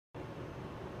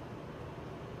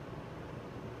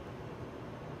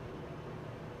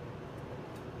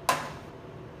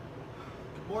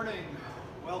Morning,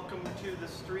 welcome to the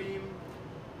stream.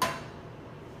 I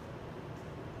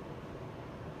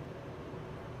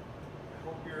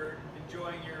hope you're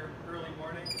enjoying your early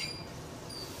morning, or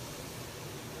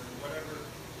whatever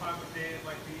time of day it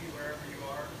might be, wherever you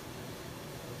are.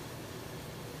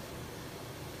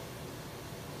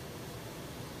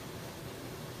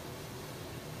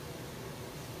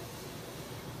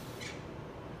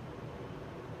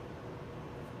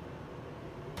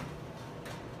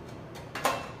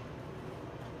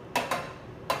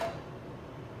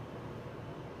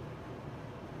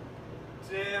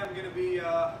 Today I'm going to be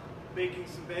baking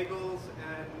some bagels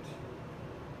and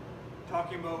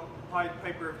talking about Pied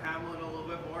Piper of Hamelin a little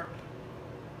bit more.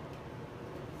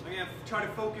 I'm going to try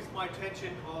to focus my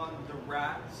attention on the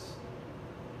rats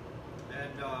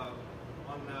and on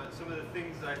some of the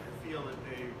things I feel that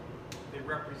they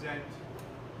represent.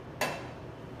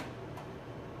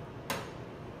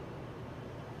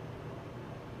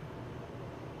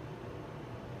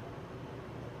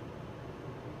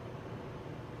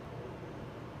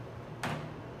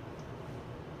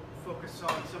 Focus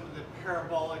on some of the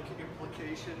parabolic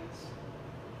implications.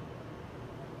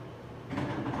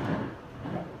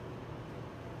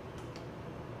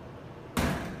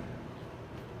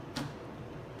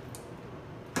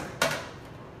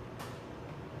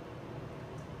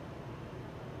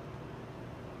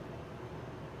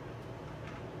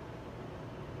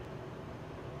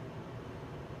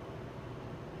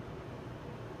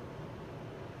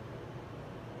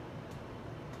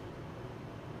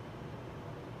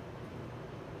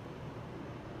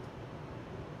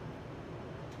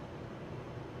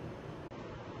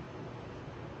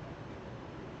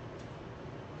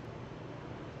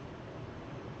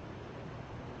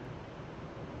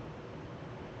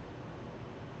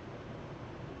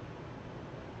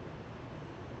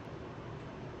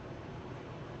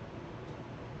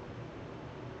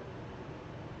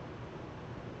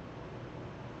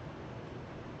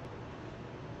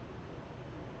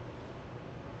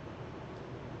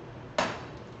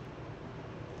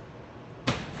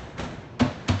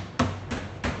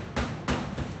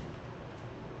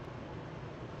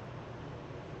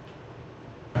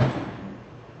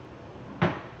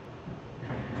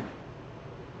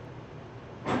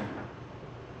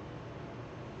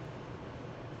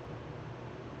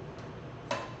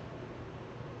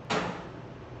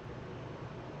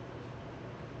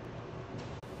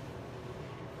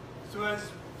 So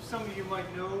as some of you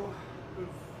might know who've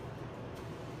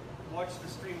watched the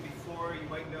stream before, you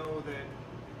might know that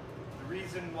the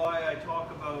reason why I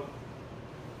talk about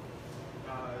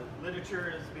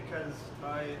literature is because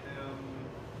I am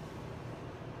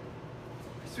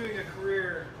pursuing a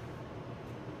career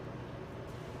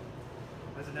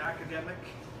as an academic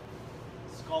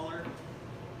scholar.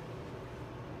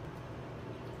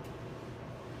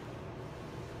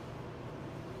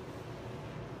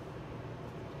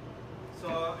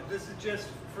 So this is just,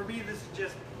 for me, this is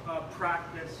just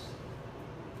practice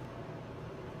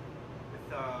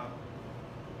with,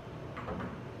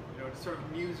 sort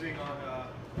of musing on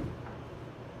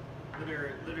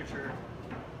literature,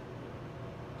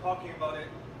 talking about it.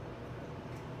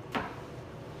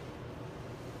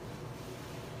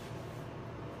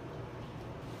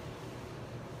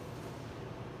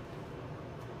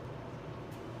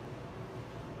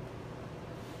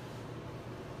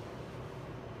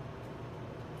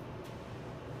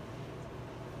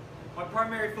 My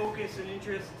primary focus and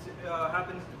interest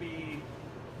happens to be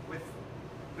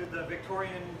with the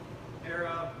Victorian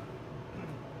era.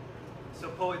 So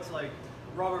poets like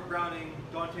Robert Browning,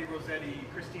 Dante Rossetti,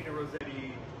 Christina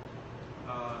Rossetti,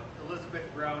 Elizabeth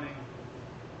Browning.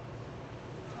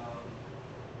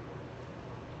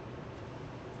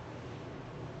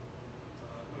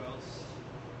 Who else?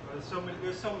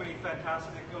 There's so many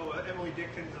fantastic. Emily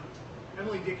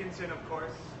Dickinson, of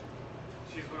course.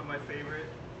 She's one of my favorite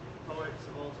poets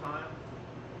of all time.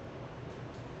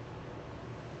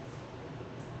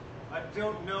 I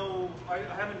don't know, I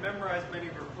haven't memorized many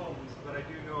of her poems, but I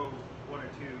do know one or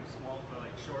two small,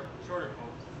 like shorter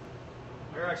poems.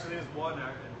 There actually is one,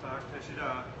 in fact. I should,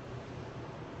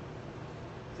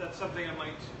 that's something I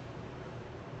might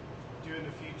do in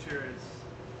the future, is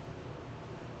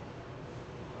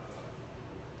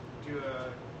do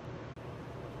a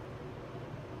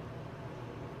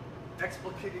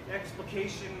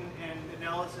explication and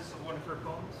analysis of one of her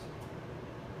poems.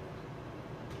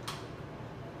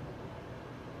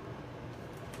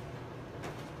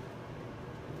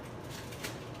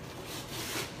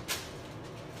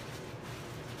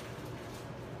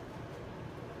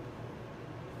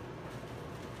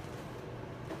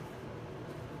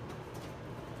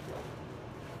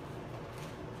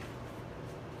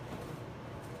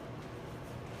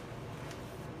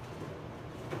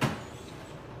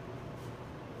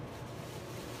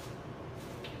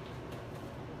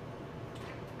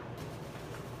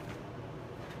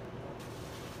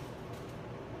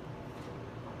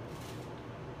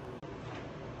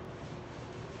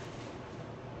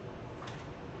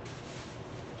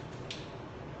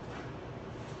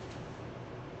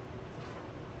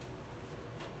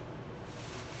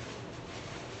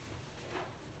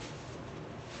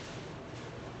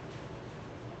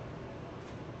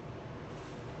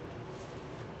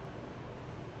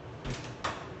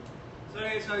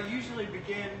 anyways, I usually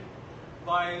begin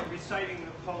by reciting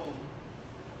the poem.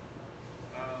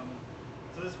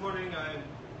 So this morning I'm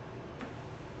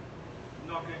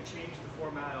not going to change the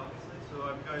format, obviously, so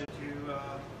I'm going to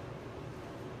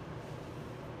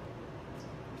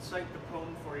recite the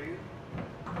poem for you.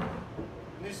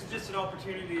 And this is just an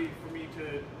opportunity for me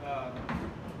to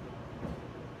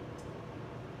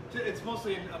it's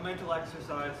mostly a mental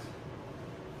exercise.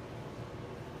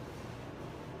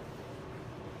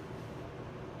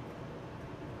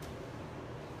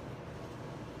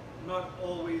 I'm not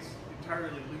always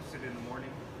entirely lucid in the morning.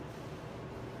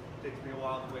 It takes me a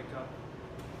while to wake up.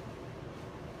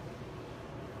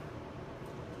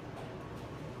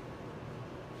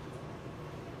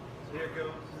 So here it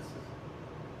goes. This is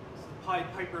the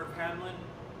Pied Piper of Hamelin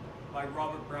by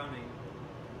Robert Browning.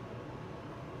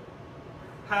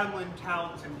 Hamelin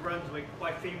towns in Brunswick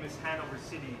by famous Hanover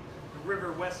City. The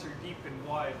river Weser deep and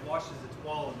wide washes its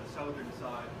wall on the southern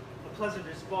side. A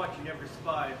pleasanter spot you never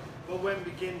spied. But when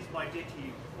begins my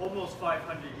ditty, almost 500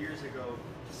 years ago,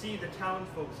 to see the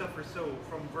townsfolk suffer so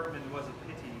from vermin was a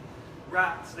pity.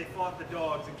 Rats, they fought the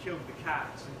dogs and killed the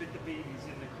cats, and bit the babies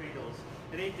in the cradles,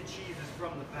 and ate the cheeses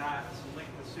from the vats, and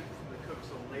licked the soup from the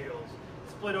cooks' old ladles,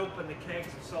 split open the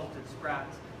kegs of salted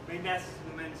sprats, made nests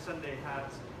in the men's Sunday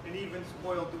hats, and even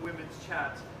spoiled the women's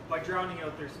chats by drowning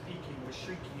out their speaking with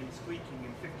shrieking and squeaking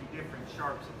in 50 different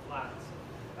sharps and flats.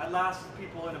 At last the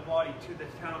people in a body to the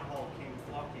town hall came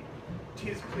flocking.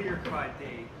 "'Tis clear," cried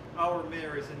they, "our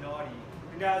mayor is a naughty,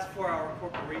 and as for our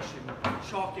corporation,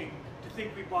 shocking to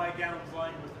think we buy gowns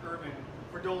lined with ermine,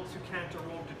 for dolts who can't or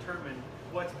won't determine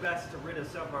what's best to rid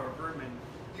us of our vermin.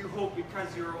 You hope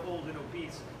because you're old and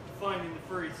obese to find in the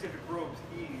furry civic robes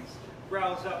ease.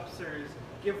 Rouse up, sirs,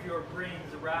 give your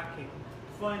brains a racking,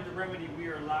 to find the remedy we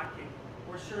are lacking,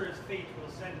 or sure as fate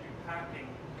will send you packing."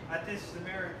 At this the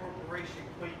mayor and corporation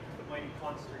quaked with a mighty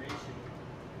consternation.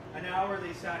 An hour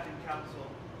they sat in council.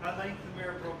 At length the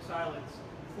mayor broke silence.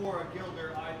 For a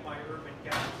gilder eyed my urban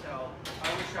gamsel.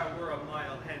 I wish I were a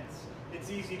mile hence. It's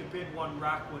easy to bid one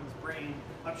rack one's brain.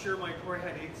 I'm sure my poor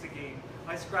head aches again.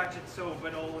 I scratch it so,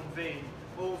 but all in vain.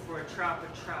 Oh, for a trap,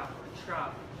 a trap, a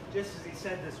trap. Just as he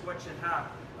said this, what should hap?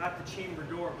 At the chamber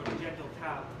door, but a gentle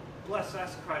tap. "Bless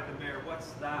us," cried the mayor,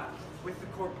 "what's that?" With the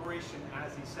corporation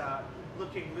as he sat,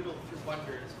 looking little through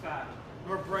wonder as fat.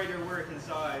 Nor brighter were his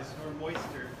eyes, nor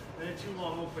moister than a too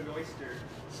long opened oyster.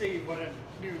 Save what at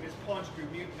noon his paunch grew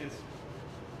mutinous,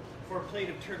 for a plate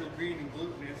of turtle green and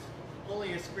glutinous,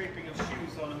 only a scraping of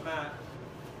shoes on a mat.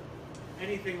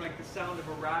 Anything like the sound of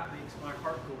a rat makes my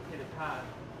heart go pit-a-pat.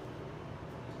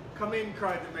 "Come in,"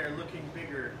 cried the mayor, looking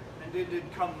bigger, and in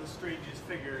did come the strangest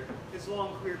figure. His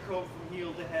long queer coat from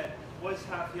heel to head was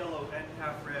half yellow and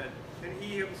half red, and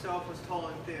he himself was tall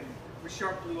and thin, with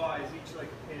sharp blue eyes, each like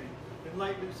a pin, and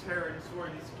light loose hair and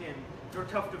swarthy skin, nor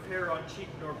tuft of hair on cheek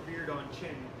nor beard on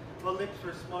chin, but lips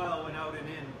where smile went out and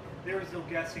in. There was no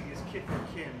guessing his kith or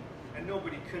kin, and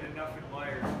nobody could enough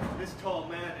admire this tall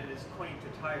man in his quaint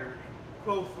attire.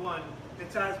 Quoth one,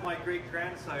 "It's as my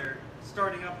great-grandsire,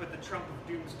 starting up at the trump of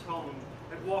doom's tone,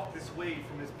 had walked this way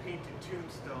from his painted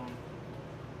tombstone."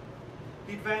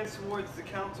 He advanced towards the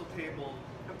council table,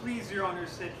 "And please, your honor,"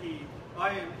 said he,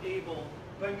 "I am able,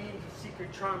 by means of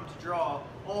secret charm, to draw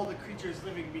all the creatures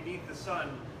living beneath the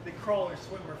sun, that crawl or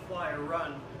swim or fly or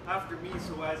run, after me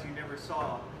so as you never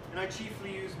saw. And I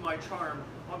chiefly use my charm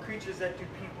on creatures that do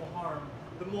people harm,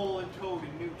 the mole and toad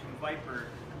and newt and viper,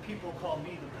 and people call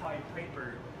me the Pied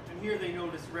Piper." And here they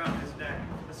noticed round his neck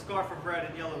a scarf of red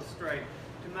and yellow stripe,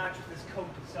 to match with his coat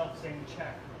of self-same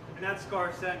check. And that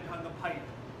scarf's end hung a pipe,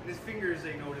 and his fingers,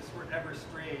 they noticed, were ever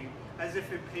straying, as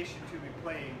if impatient to be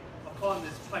playing upon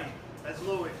this pipe, as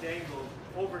low it dangled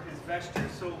over his vesture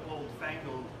so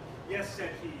old-fangled. "Yes,"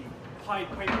 said he, "Pied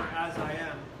Piper as I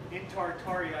am, in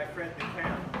Tartary I fred the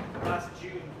camp, last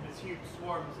June from his huge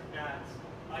swarms of gnats.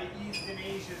 I eased in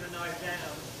Asia the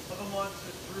Nizam of a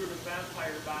monstrous brood of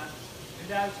vampire bats.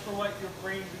 And as for what your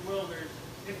brain bewilders,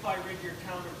 if I rid your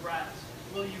town of rats,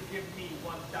 will you give me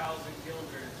 1,000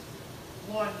 guilders?"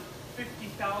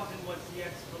 50,000 was the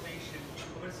exclamation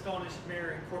of an astonished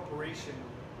mayor and corporation.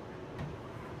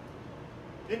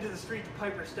 Into the street the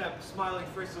piper stepped, smiling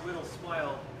first a little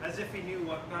smile, as if he knew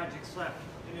what magic slept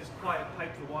in his quiet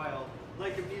pipe the while.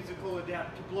 Like a musical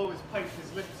adept, to blow his pipe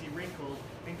his lips he wrinkled,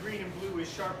 and green and blue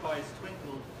his sharp eyes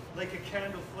twinkled, like a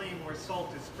candle flame where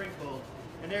salt is sprinkled.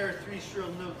 And ere 3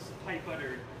 shrill notes the pipe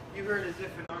uttered, you heard as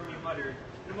if an army muttered,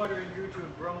 and the muttering grew to a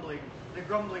grumbling, the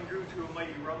grumbling grew to a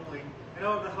mighty rumbling, and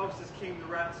out of the houses came the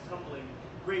rats tumbling,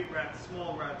 great rats,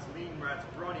 small rats, lean rats,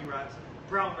 brawny rats,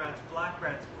 brown rats, black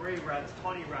rats, gray rats,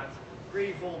 tawny rats,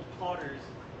 grave old plotters,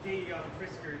 gay young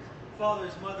friskers,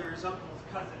 fathers, mothers, uncles,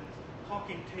 cousins,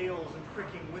 hawking tails and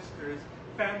pricking whiskers,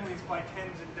 families by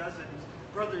tens and dozens,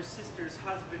 brothers, sisters,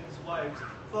 husbands, wives,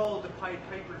 followed the Pied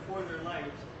Piper for their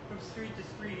lives. From street to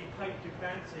street he piped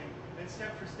advancing, and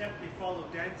step for step they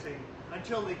followed dancing,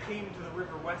 until they came to the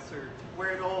river Weser,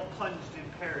 where it all plunged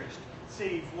and perished,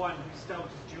 save one who stout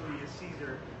as Julius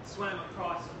Caesar swam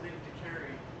across and lived to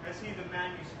carry, as he the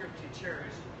manuscript he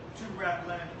cherished, to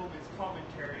Rabland home its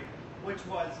commentary, which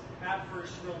was, at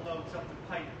first shrill notes of the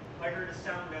pipe, I heard a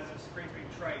sound as of scraping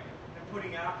tripe, and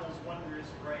putting apples wondrous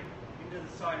bright into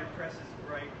the cider presses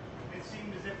bright. It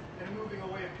seemed as if, in a moving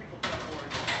away of pickle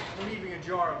boards, and leaving a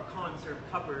jar of conserve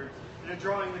cupboards, and a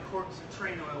drawing the corks of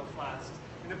train oil flasks,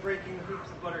 and a breaking the hoops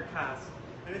of butter casks,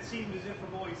 and it seemed as if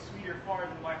a voice, sweeter far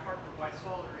than by harp or by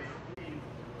psaltery,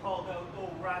 called out, "Oh,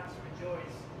 rats,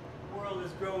 rejoice! The world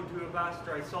has grown to a vast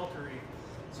dry saltery.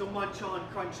 So munch on,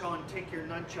 crunch on, take your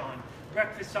nunch on,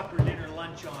 breakfast, supper, dinner,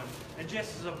 lunch on, and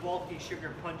just as a bulky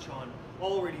sugar punch on,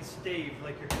 already staved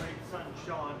like a great sun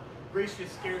shone,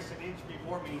 gracious scarce an inch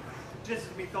before me, just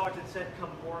as methought it said,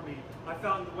 come bore me, I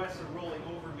found the Weser rolling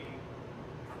over me.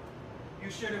 You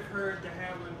should have heard the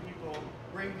Hamlin people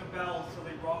ring the bells so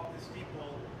they rocked the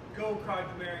steeple. Go, cried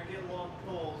the mayor, get long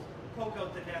poles, poke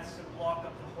out the nests and block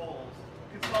up the holes.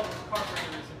 Consult with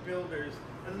carpenters and builders,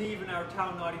 and leave in our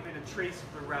town not even a trace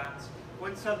of the rats,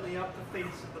 when suddenly up the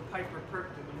face of the piper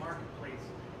perked in the marketplace.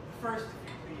 The first, if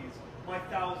you please, my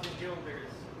 1,000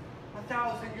 guilders.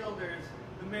 1,000 guilders,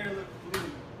 the mayor looked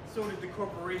blue, so did the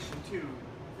corporation too.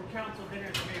 For council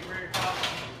dinners made rare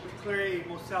coffee, with claret,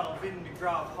 moselle, vin de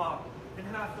gras, hop, and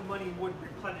half the money would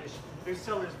replenish their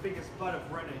cellar's biggest butt of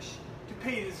Rhenish, to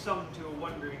pay this sum to a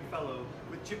wondering fellow,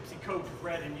 with gypsy coat of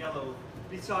red and yellow.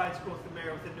 Besides, quoth the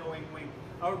mayor with a knowing wink,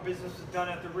 our business was done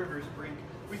at the river's brink.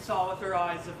 We saw with our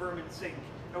eyes the vermin sink,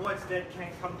 and what's dead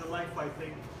can't come to life, I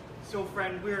think. So,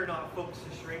 friend, we're not folks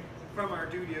to shrink from our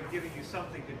duty of giving you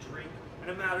something to drink,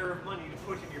 and a matter of money to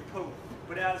put in your poke.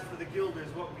 But as for the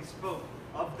guilders, what we spoke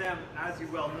of them, as you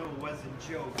well know, was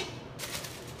in joke.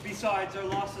 Besides, our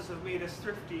losses have made us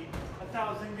thrifty.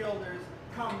 1,000 guilders,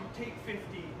 come, take 50.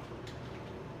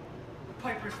 The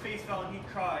piper's face fell and he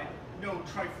cried, no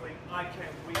trifling, I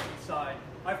can't wait, he sighed.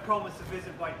 I've promised a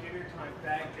visit by dinner time,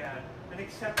 Baghdad, and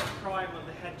accept the crime of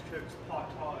the head cook's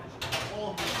pottage.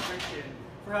 All stricken,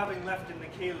 for having left in the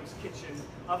caliph's kitchen,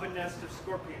 of a nest of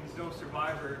scorpions no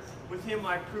survivor. With him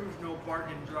I proved no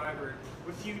bargain driver,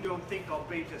 with you don't think I'll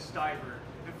bait a stiver,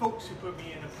 and folks who put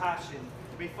me in a passion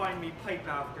may find me pipe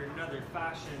after another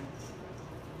fashion.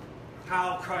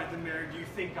 How, cried the mayor, do you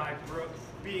think I brook,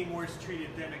 being worse treated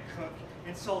than a cook,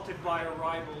 insulted by a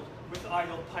rival, with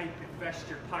idle pipe and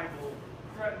vesture piebald?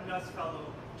 Threaten us, fellow,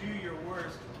 do your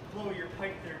worst, blow your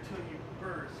pipe there till you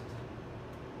burst.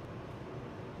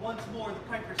 Once more the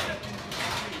piper stepped into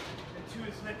the street, and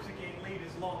to his lips again laid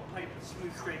his long pipe of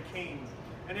smooth straight cane,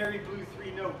 and ere he blew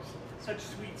 3 notes, such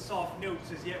sweet soft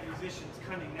notes as yet musicians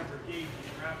cunning never gave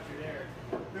in raptured air.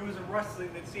 There was a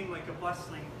rustling that seemed like a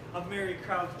bustling of merry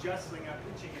crowds justling, a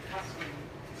pitching and hustling,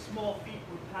 small feet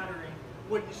were pattering,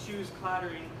 wooden shoes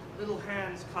clattering, little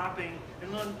hands clapping,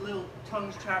 and little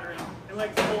tongues chattering, and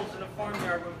like wolves in a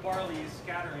farmyard when barley is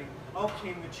scattering, out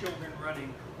came the children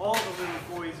running, all the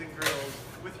little boys and girls,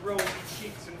 with rosy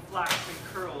cheeks and flaxen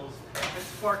curls, and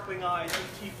sparkling eyes and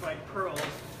teeth like pearls,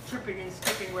 tripping and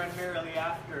skipping ran merrily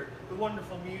after. The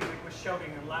wonderful music was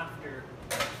shouting and laughter.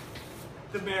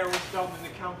 The mayor was dumb and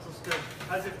the council stood,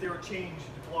 as if they were changed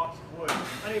into blocks of wood,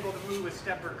 unable to move a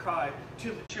step or cry,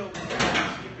 till the children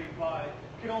skipping by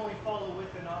could only follow with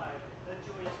an eye that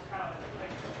joyous crowd that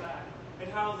piped back,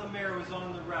 and how the mayor was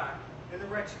on the rack, and the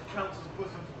wretched council's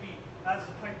bosoms beat, as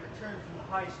the pipe returned from the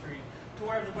high street, to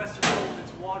where the Weser rolled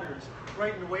its waters,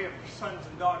 right in the way of her sons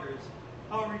and daughters.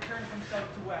 How he returned from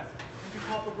south to west, and to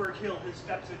Koppelberg Hill his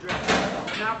steps addressed,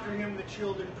 and after him the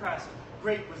children pressed,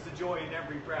 great was the joy in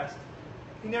every breast.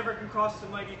 He never can cross the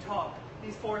mighty top,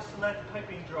 he's forced to let the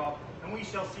piping drop, and we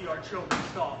shall see our children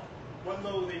stop. When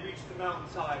lo, they reached the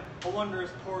mountainside, a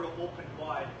wondrous portal opened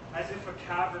wide, as if a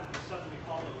cavern was suddenly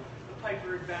hollowed. The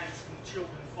piper advanced and the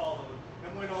children followed,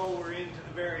 and when all were in to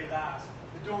the very last,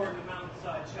 the door in the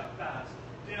mountainside shut fast.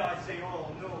 Did I say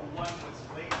all? No, one was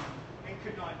lame, and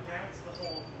could not dance the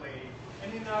whole way.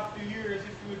 And in after years,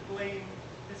 if you would blame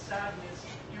his sadness,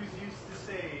 he was used to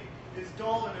say, it is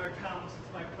dull in our town since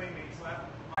my playmates left.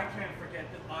 I can't forget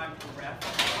that I'm bereft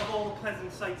of all the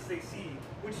pleasant sights they see,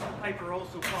 which the piper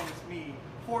also promised me.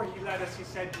 For he led us, he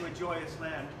said, to a joyous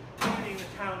land, quitting the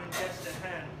town in just at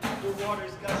hand, where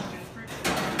waters gushed and fruits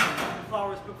were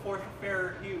flowers put forth a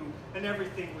fairer hue, and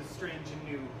everything was strange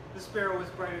and new. The sparrow was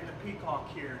brighter than the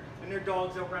peacock here, and their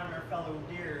dogs outran their fellow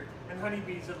deer, and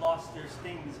honeybees had lost their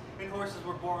stings, and horses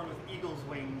were born with eagle's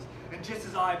wings. And just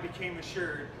as I became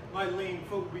assured my lame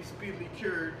foot would be speedily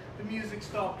cured, the music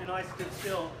stopped and I stood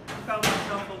still, and found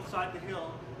myself outside the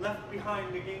hill, left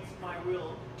behind against my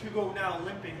will, to go now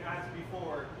limping as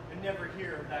before, and never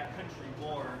hear of that country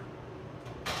war.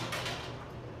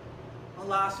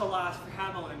 Alas, alas for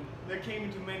Hamelin, there came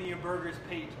into many a burgher's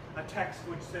pate a text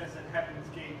which says at heaven's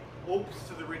gate, opes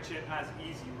to the rich at as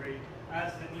easy rate,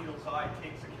 as the needle's eye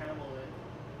takes a camel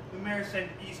in. The mayor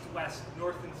sent east, west,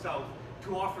 north, and south,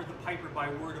 to offer the piper by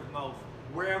word of mouth,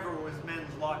 wherever was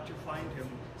men's lot to find him,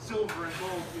 silver and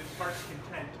gold to his heart's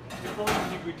content, if only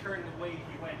he'd return the way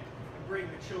he went, and bring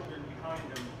the children behind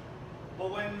him. But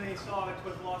when they saw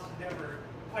 'twas lost endeavor,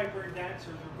 piper and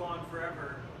dancers were gone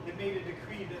forever, it made a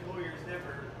decree that lawyers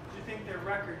never should think their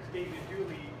records dated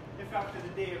duly, if after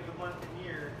the day of the month and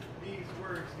year, these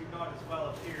words do not as well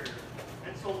appear.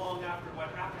 And so long after what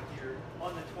happened here,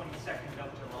 on the 22nd of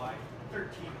July,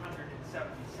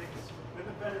 1376, with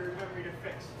a better memory to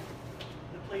fix,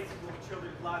 the place of the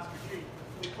children's last retreat,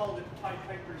 we called it Pied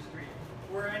Piper Street,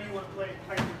 where anyone playing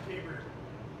piper tabor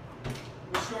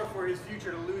was sure for his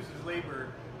future to lose his labor,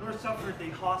 nor suffered they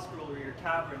hostelry or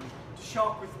tavern to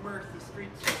shock with mirth the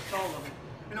streets so solemn.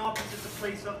 And opposite the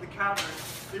place of the cavern,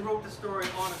 they wrote the story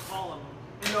on a column,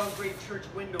 and on a great church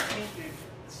window painted,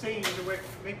 saying to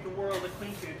make the world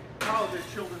acquainted how their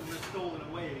children were stolen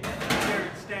away. And there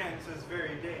it stands this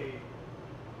very day.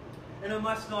 And I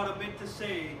must not omit to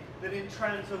say that in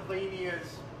Transylvania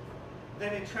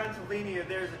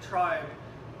there's a tribe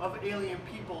of alien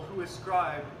people who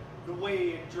ascribe the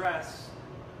way and dress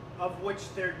of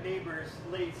which their neighbors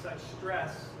lay such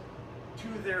stress to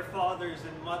their fathers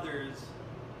and mothers,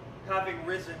 having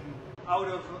risen out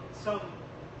of some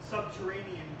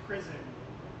subterranean prison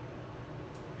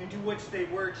into which they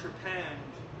were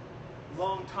trepanned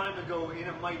long time ago in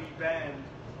a mighty band,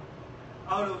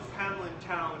 out of Hamlin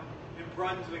town in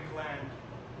Brunswick land,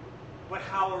 but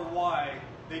how or why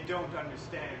they don't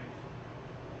understand.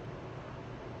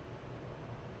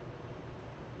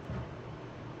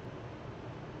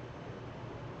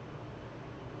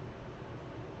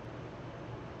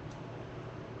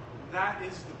 That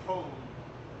is the poem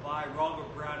by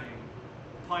Robert Browning,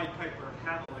 Pied Piper of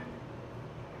Hamelin.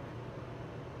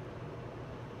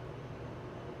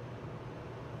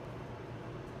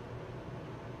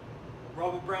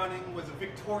 Robert Browning was a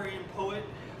Victorian poet,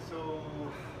 so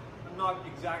I'm not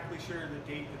exactly sure the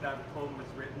date that poem was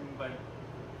written, but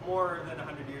more than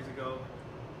 100 years ago.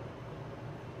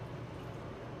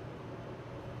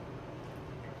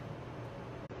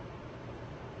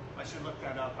 I should look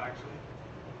that up, actually.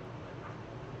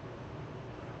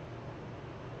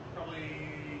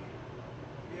 Probably,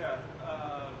 yeah,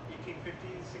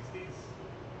 1850s, 60s,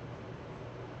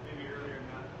 maybe earlier than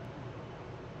that.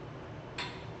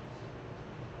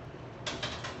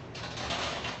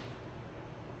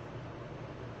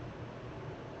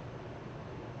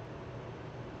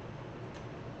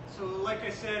 So like I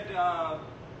said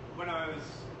when I was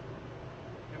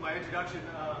in my introduction,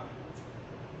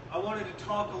 I wanted to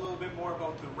talk a little bit more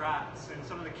about the rats and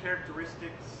some of the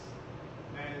characteristics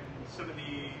and some of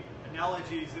the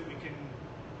analogies that we can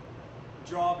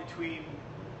draw between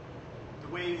the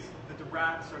ways that the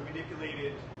rats are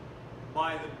manipulated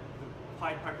by the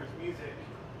Pied Piper's music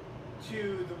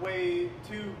to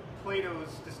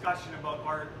Plato's discussion about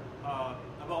art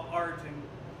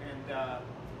and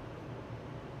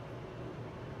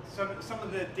some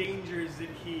of the dangers that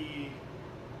he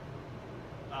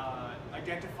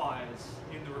identifies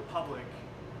in the Republic.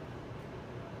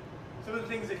 Some of the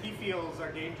things that he feels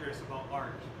are dangerous about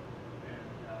art. And,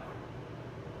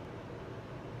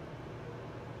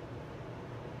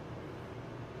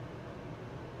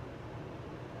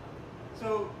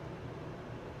 so,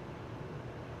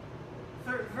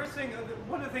 first thing,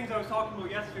 one of the things I was talking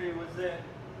about yesterday was that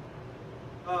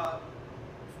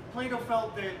Plato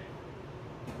felt that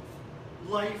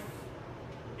life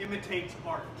imitates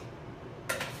art.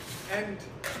 And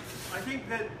I think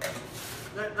that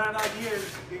idea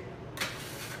is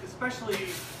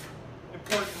especially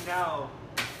important now,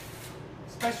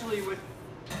 especially with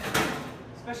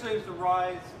the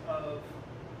rise of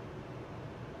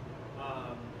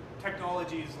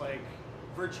technologies like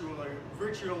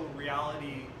virtual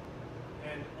reality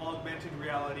and augmented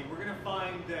reality. We're going to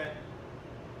find that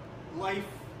life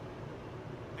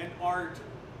and art,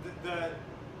 the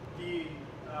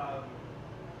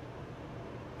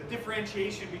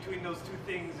differentiation between those two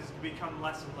things is to become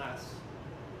less and less.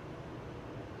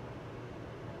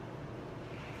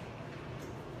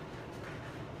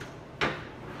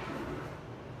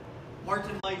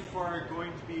 life are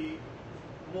going to be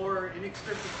more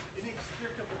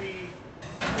inextricably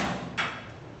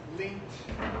linked.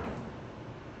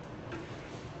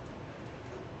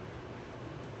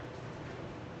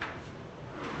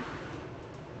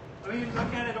 I mean,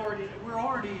 look at it already. We're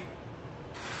already.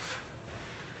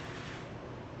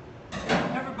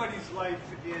 Everybody's life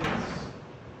is.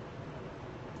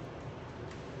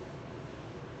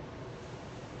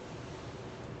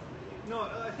 No,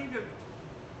 I think that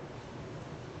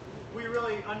we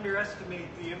really underestimate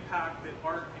the impact that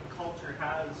art and culture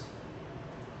has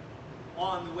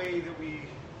on the way that we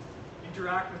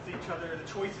interact with each other,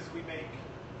 the choices we make.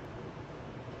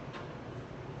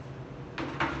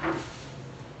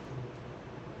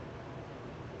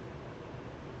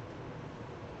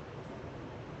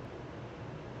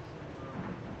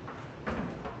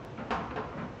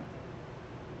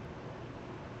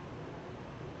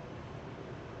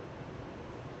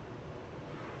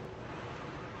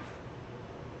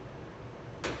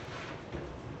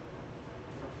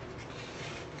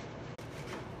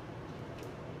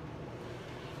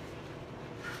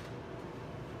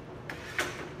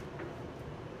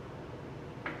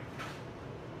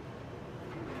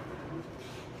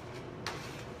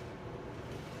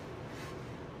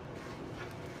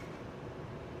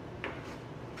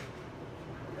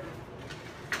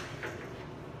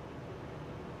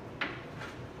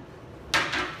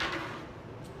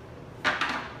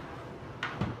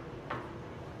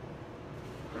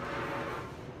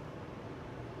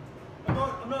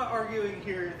 I'm not arguing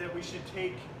here that we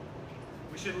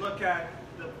should look at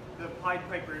the Pied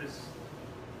Piper's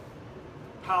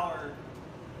power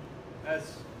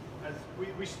as we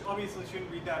obviously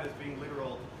shouldn't read that as being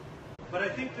literal. But I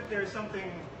think that there's something,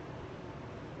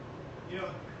 you know,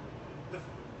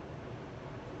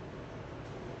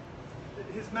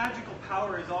 his magical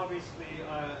power is obviously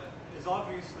an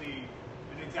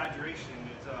exaggeration.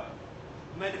 It's a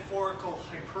metaphorical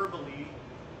hyperbole.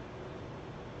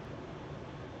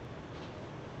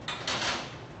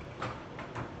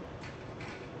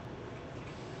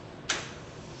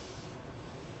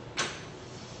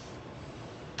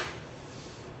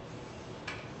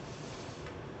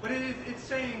 But it's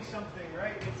saying something,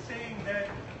 right? It's saying that,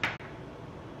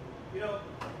 you know,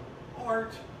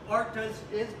 art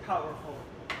is powerful.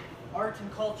 Art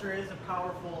and culture is a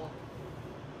powerful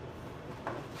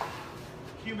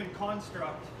human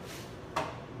construct.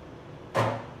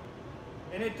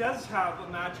 And it does have a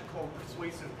magical,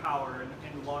 persuasive power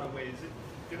in a lot of ways.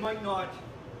 It might not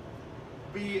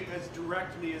be as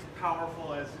directly as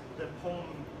powerful as the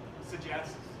poem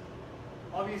suggests.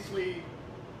 Obviously,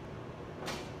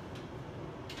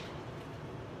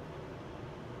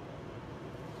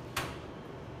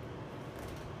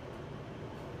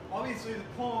 the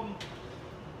poem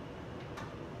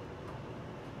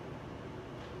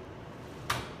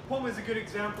is a good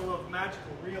example of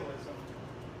magical realism.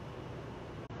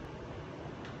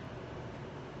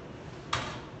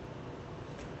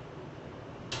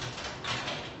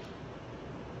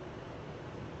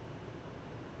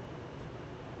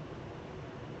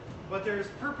 But there's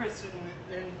purpose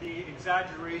in the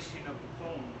exaggeration of the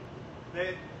poem.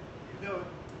 That, you know,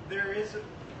 there is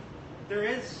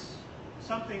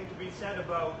something to be said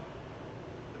about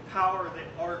the power that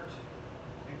art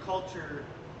and culture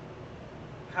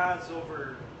has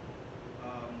over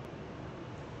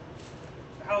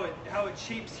how it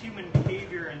shapes human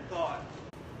behavior and thought.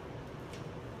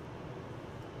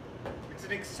 It's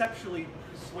an exceptionally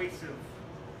persuasive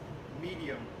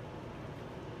medium.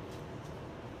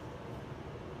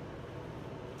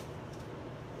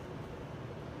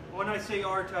 When I say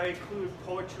art, I include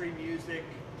poetry, music,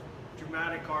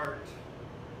 dramatic art,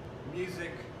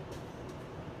 music,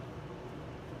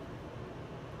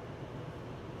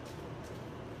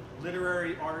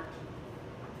 literary art.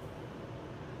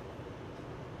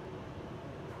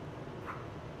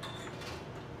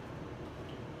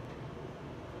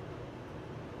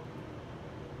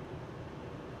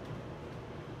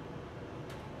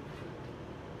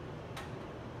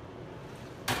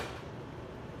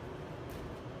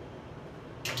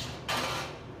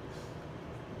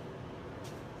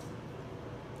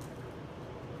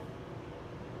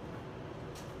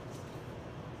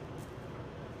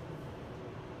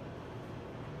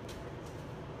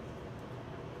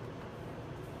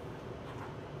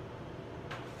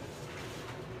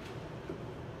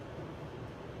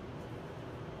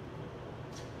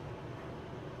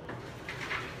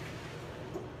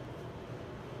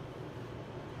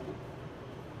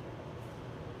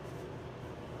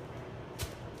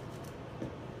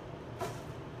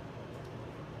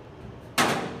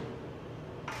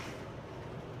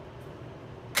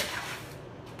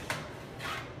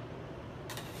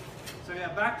 yeah,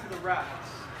 back to the rats.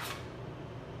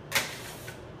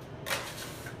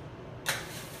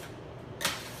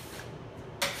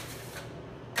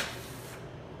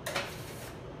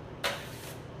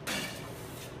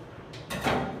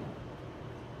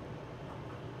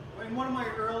 In one of my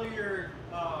earlier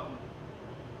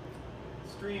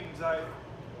streams, I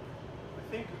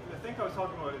think I was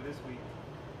talking about it this week.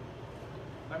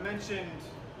 I mentioned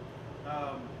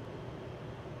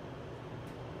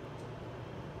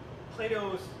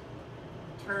Plato's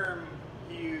term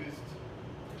he used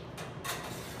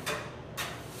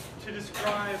to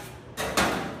describe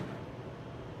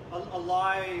a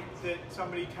lie that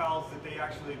somebody tells that they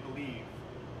actually believe.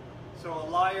 So a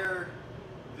liar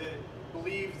that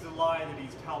believes the lie that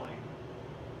he's telling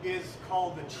is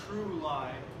called the true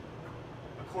lie,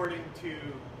 according to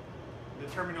the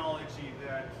terminology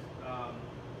that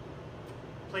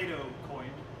Plato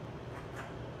coined.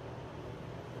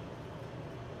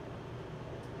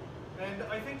 And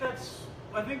I think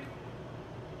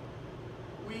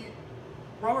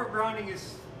Robert Browning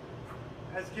has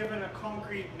given a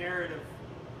concrete narrative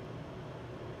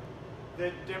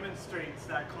that demonstrates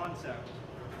that concept.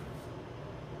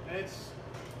 And it's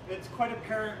quite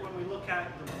apparent when we look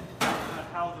at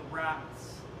how the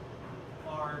rats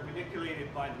are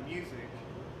manipulated by the music.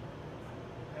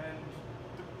 And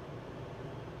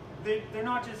they're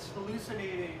not just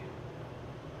hallucinating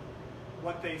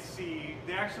what they see,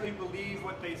 they actually believe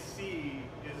what they see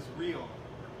is real.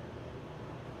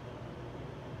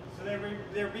 So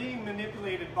they're being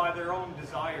manipulated by their own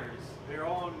desires, they're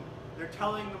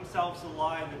telling themselves a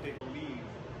lie that they believe.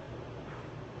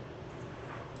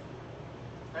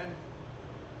 And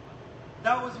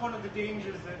that was one of the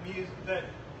dangers that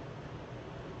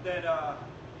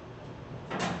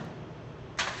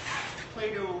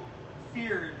Plato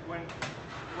feared when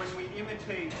we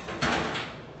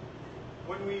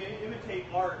imitate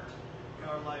art in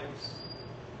our lives.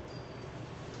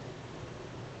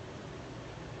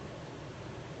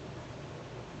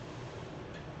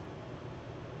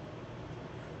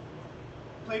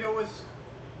 Plato was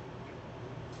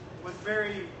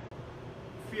very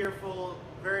fearful,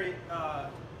 very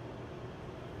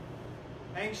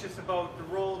anxious about the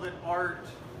role that art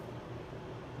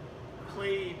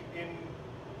played in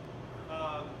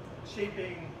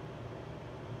shaping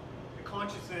the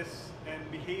consciousness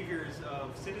and behaviors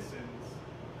of citizens.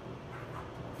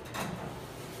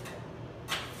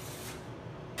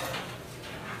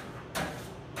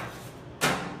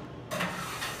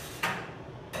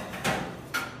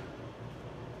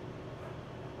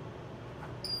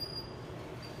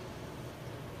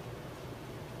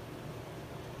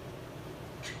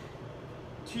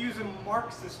 To use a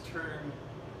Marxist term,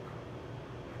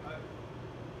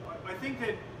 I think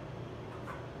that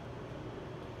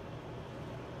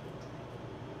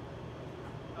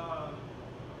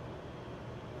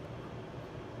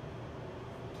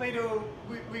Plato,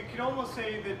 we could almost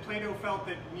say that Plato felt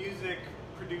that music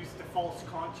produced a false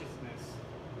consciousness.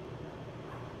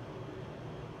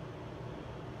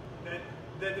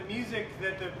 That the music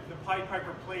that the Pied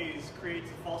Piper plays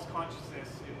creates a false consciousness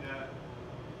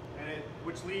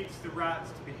which leads the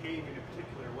rats to behave in a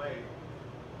particular way.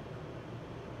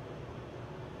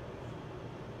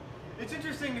 It's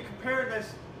interesting to compare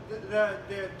this, the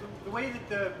way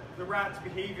that the rat's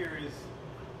behavior is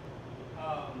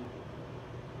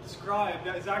described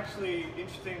is actually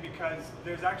interesting because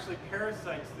there's actually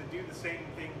parasites that do the same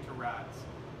thing to rats.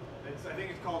 I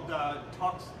think it's called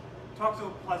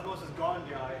Toxoplasmosis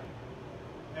gondii,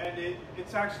 and it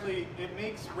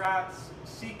makes rats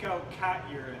seek out cat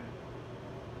urine.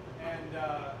 And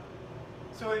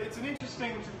so it's an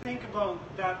interesting to think about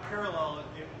that parallel,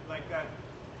 like that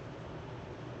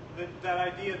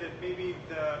idea that maybe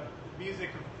the music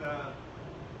of the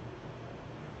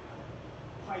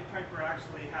Pied Piper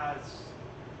actually has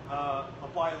a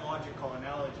biological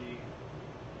analogy.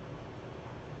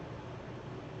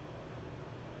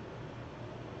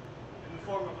 In the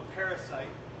form of a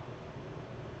parasite.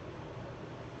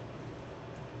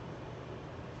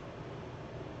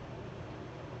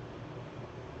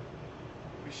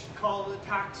 We should call it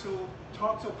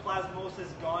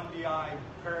Toxoplasmosis gondii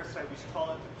parasite. We should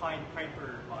call it the Pied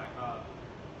Piper.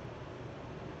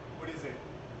 What is it?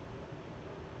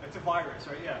 It's a virus,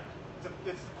 right? Yeah.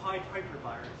 It's the Pied Piper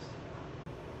virus.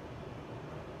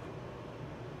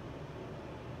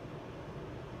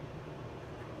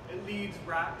 It leads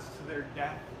rats to their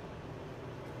death.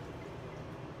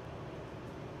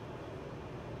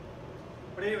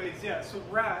 But anyways, yeah, so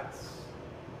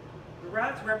the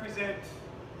rats represent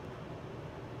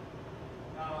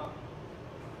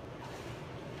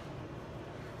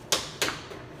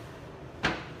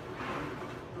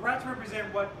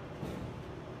represent what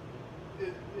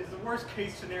is the worst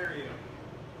case scenario.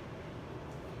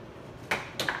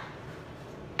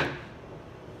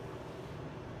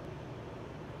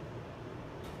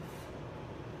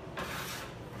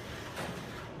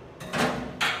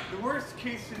 The worst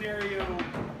case scenario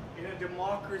in a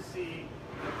democracy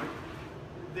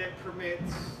that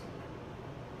permits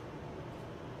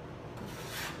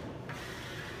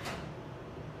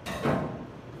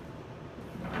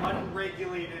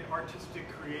unregulated artistic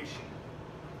creation.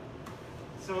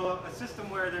 So a system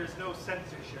where there's no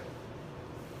censorship.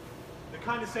 The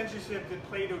kind of censorship that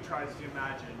Plato tries to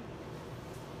imagine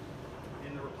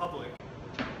in the Republic.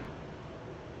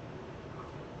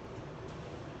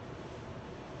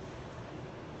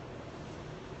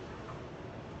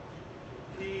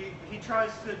 He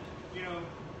tries to,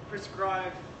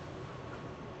 prescribe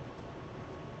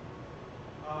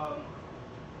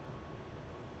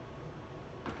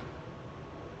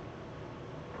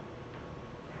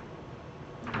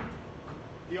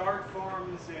the art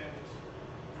forms,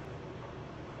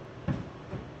 and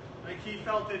like he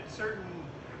felt that certain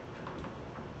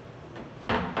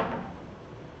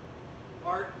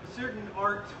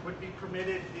art would be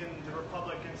permitted in the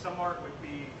Republic and some art would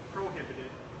be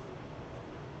prohibited.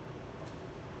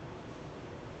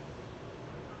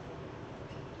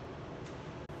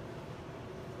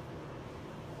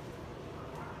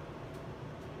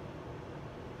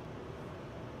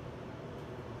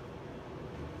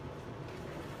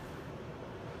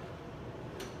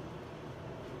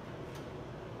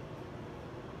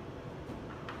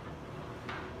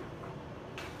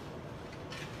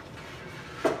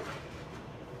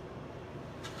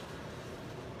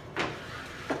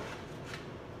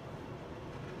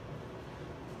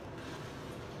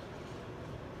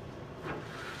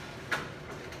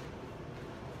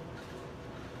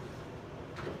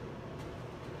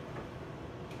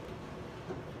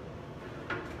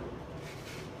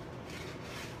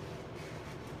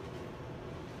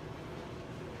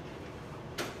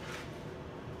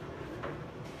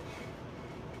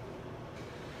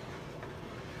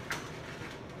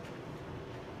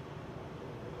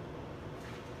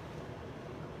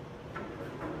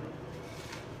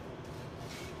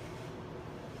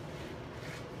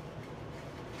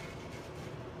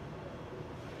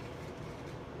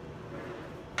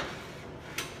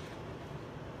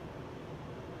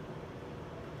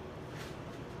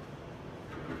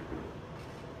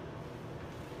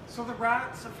 So the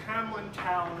rats of Hamlin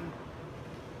Town,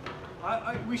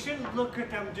 we shouldn't look at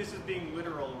them just as being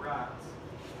literal rats,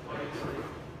 obviously.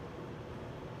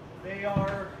 They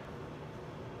are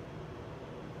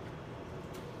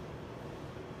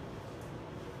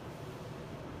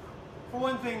for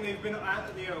one thing, they've been,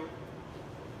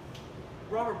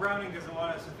 Robert Browning doesn't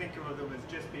want us to think of them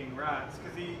as just being rats,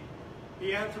 because he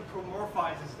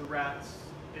anthropomorphizes the rats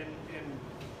in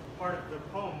part of the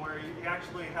poem where he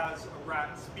actually has a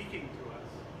rat speaking to us.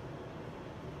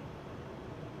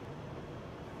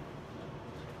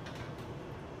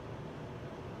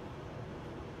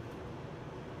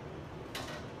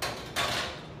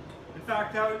 In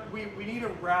fact, we need a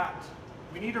rat.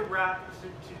 We need a rat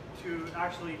to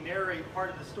actually narrate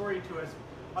part of the story to us.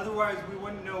 Otherwise, we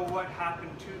wouldn't know what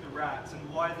happened to the rats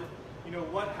and why,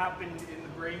 what happened in the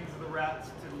brains of the rats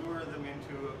to lure them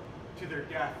to their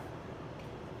death.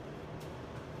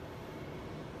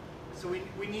 So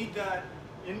we need that,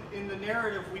 in the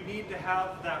narrative, we need to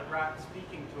have that rat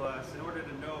speaking to us in order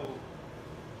to know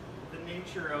the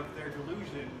nature of their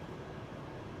delusion.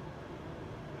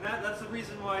 And that's the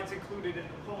reason why it's included in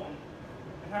the poem.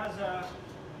 It has a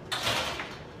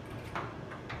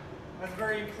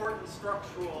very important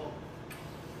structural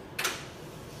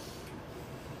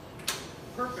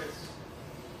purpose.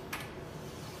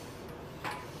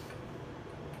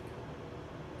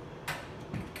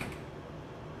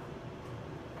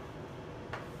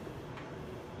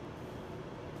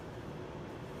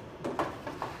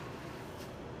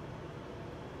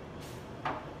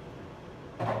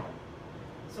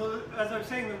 So, as I was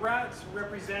saying, the rats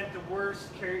represent the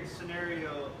worst case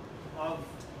scenario of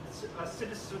a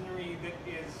citizenry that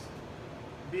is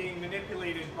being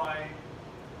manipulated by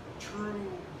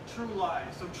true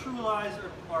lies. So true lies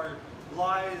are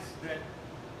lies that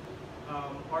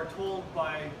are told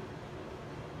by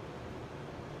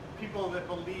people that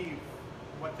believe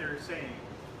what they're saying.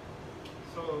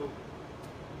 So,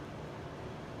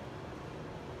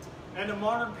 and a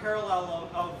modern parallel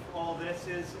of all this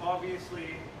is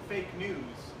obviously fake news.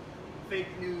 Fake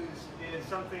news is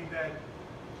something that,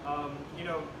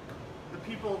 the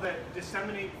people that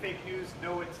disseminate fake news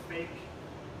know it's fake,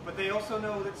 but they also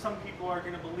know that some people are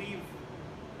going to believe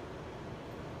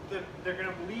that they're going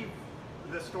to believe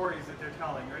the stories that they're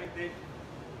telling, right?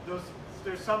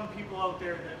 There's some people out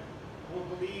there that will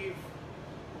believe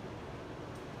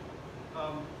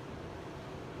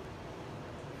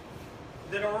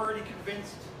that are already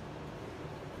convinced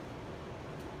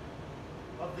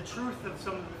of the truth of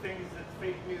some of the things that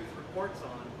fake news reports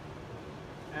on.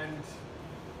 And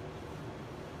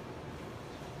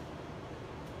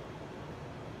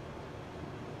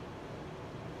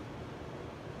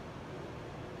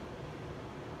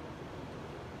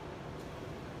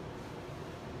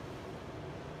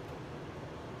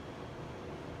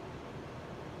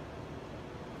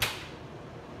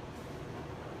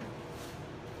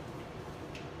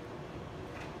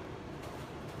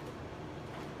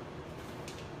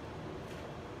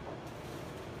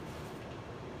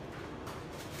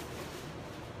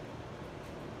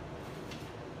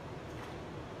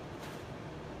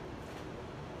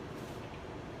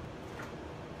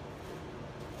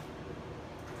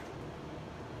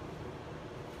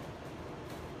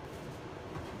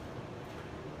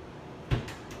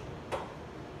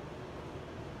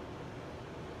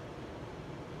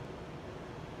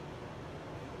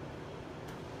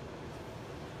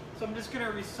so I'm just going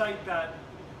to recite that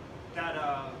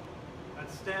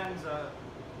stanza,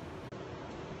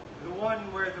 the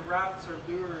one where the rats are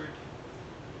lured.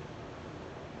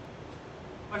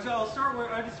 Actually, I'll start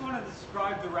where I just want to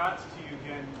describe the rats to you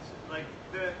again. Like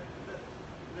the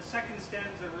second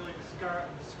stanza really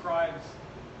describes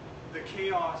the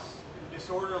chaos and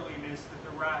disorderliness that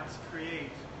the rats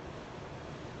create,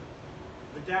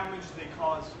 the damage they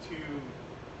cause to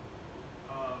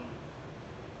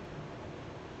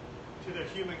their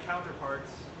human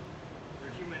counterparts,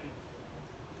 their human.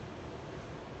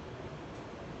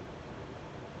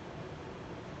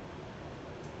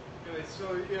 Anyway,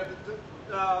 so yeah,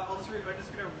 I'm just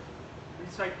gonna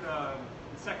recite the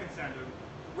second stanza.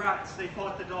 Rats, they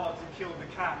fought the dogs and killed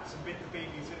the cats and bit the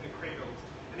babies in the cradles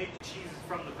and ate the cheeses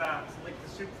from the vats and licked the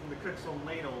soup from the cook's own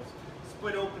ladles,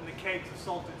 split open the kegs of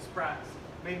salted sprats,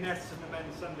 made nests in the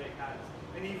men's Sunday hats,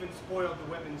 and even spoiled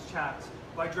the women's chats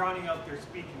by drowning out their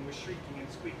speaking with shrieking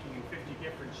and squeaking in 50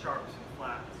 different sharps and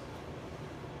flats.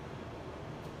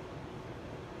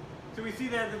 So we see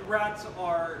that the rats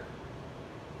are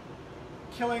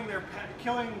killing the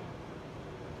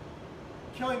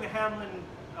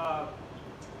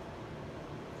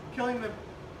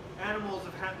animals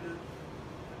of the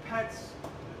pets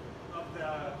of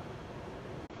the.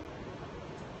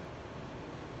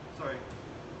 Sorry.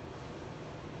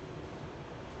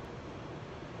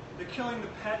 They're killing the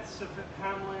pets of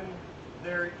Hamlin.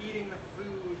 They're eating the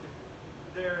food.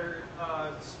 They're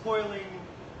spoiling.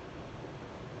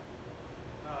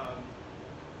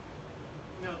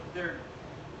 They're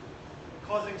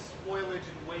causing spoilage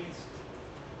and waste.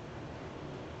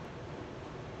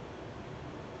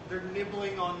 They're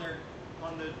nibbling on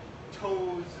the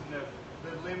toes and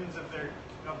the limbs of the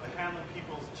Hamlin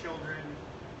people's children.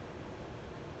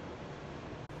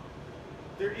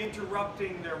 They're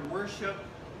interrupting their worship.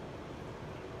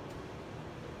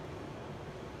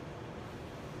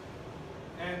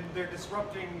 And they're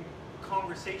disrupting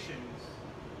conversations.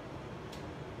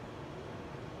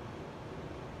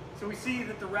 So we see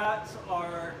that the rats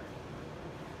are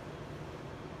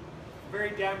very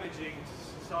damaging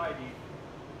to society.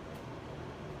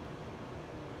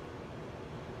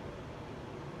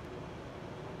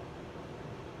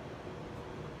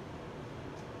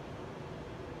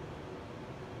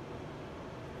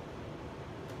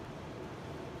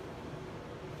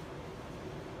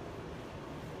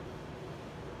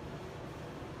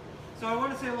 So I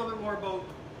want to say a little bit more about,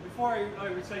 before I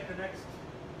recite the next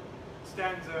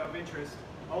stanza of interest,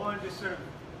 I want to just sort of,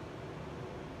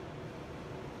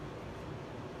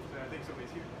 so I think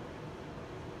somebody's here.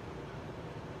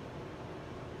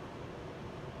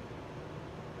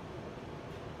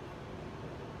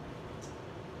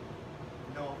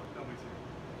 No, nobody's here.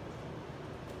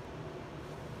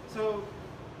 So,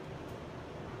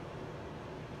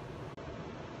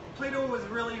 Plato was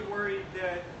really worried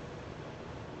that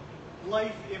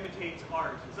life imitates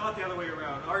art. It's not the other way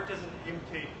around. Art doesn't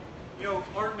imitate.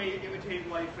 Art may imitate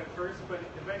life at first, but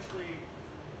eventually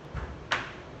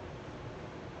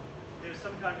there's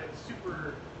some kind of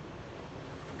super.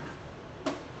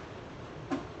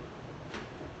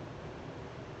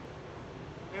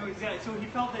 Anyways, yeah, so he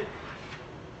felt that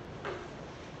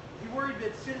he worried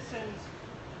that citizens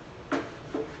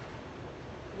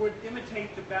would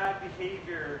imitate the bad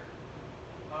behavior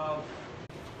of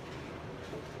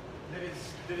that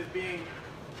is being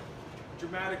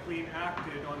dramatically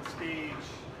enacted on stage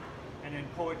and in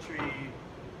poetry.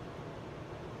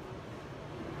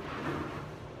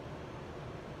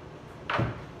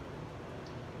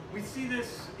 see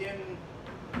this in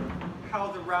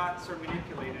how the rats are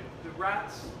manipulated. The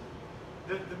rats,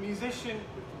 the musician,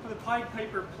 the Pied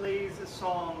Piper plays a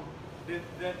song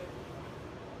that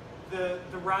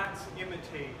the rats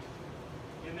imitate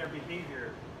in their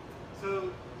behavior. So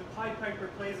the Pied Piper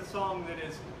plays a song that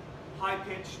is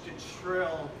high-pitched and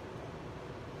shrill,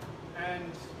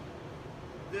 and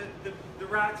the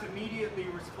rats immediately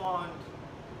respond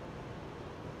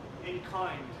in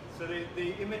kind. So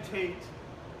they imitate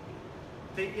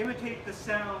the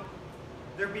sound.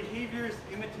 Their behaviors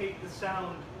imitate the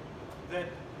sound that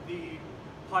the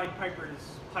Pied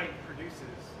Piper's pipe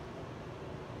produces.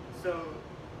 So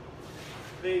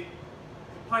the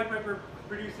Pied Piper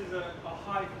produces a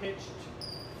high-pitched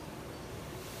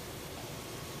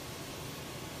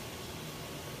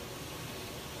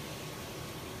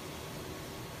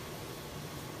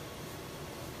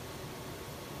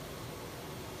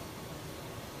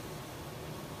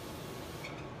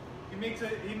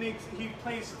he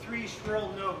plays 3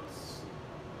 shrill notes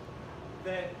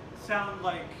that sound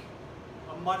like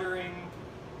a muttering,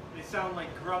 they sound like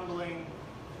grumbling,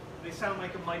 they sound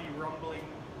like a mighty rumbling.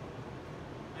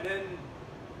 And then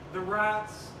the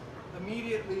rats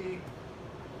immediately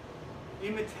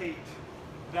imitate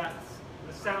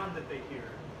the sound that they hear.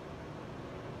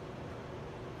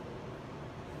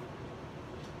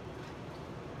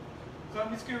 So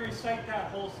I'm just going to recite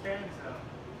that whole stanza.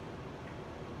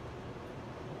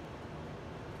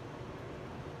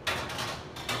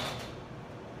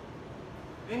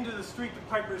 Into the street the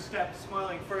piper stepped,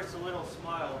 smiling first a little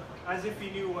smile, as if he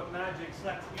knew what magic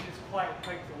slept in his quiet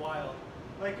pipe the while.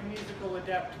 Like a musical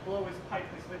adept, below his pipe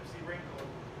his lips he wrinkled,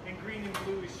 and green and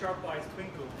blue his sharp eyes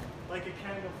twinkled, like a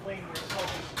candle flame where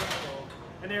salty sprinkle.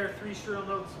 And ere 3 shrill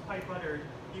notes the pipe uttered,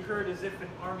 he heard as if an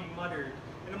army muttered,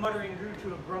 and the muttering grew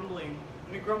to a grumbling,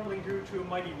 and the grumbling grew to a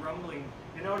mighty rumbling,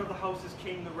 and out of the houses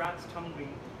came the rats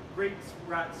tumbling, great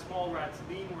rats, small rats,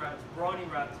 lean rats, brawny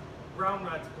rats, brown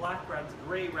rats, black rats,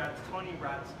 gray rats, tawny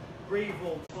rats, grave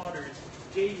old plotters,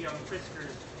 gay young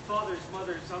friskers, fathers,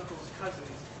 mothers, uncles, cousins,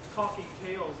 cocking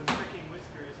tails and pricking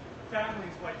whiskers,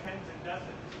 families by tens and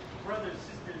dozens, brothers,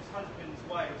 sisters, husbands,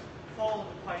 wives, followed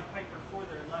the Pied Piper for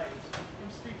their lives.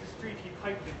 From street to street he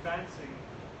piped advancing,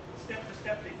 step to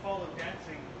step they followed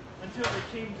dancing, until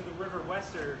they came to the river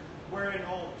Weser, wherein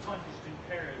all plunged and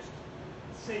perished,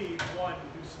 save one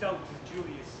who stout as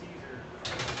Julius Caesar,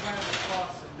 swam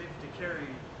across and lived to carry,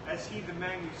 as he the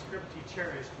manuscript he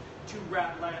cherished, to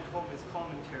Ratland home his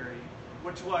commentary,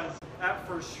 which was, at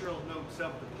first shrill notes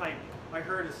of the pipe, I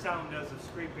heard a sound as of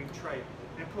scraping tripe,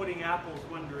 and putting apples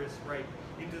wondrous ripe,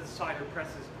 into the cider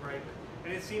presses bright,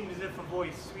 and it seemed as if a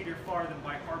voice, sweeter far than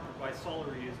by harp or by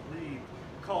psaltery is breathed,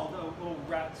 called, oh,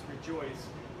 rats, rejoice,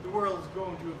 the world is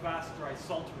going to a vast dry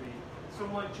saltery, so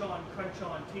munch on, crunch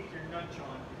on, take your nunch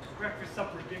on, breakfast,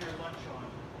 supper, dinner, lunch on,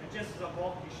 and just as a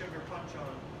bulky sugar punch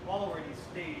on, already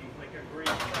stayed like a great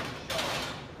sun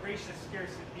shone, gracious scarce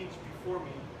an inch before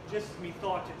me, just as me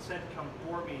thought it said come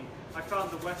bore me, I found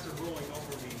the Weser rolling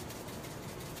over me.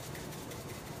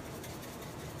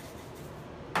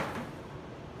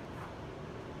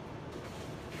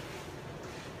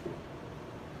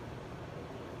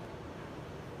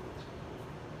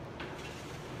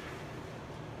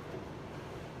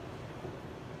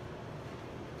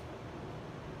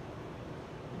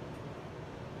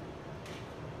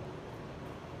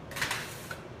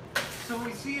 So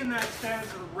we see in that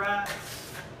stanza rats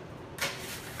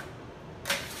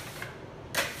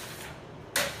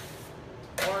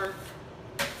are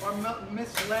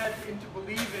misled into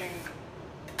believing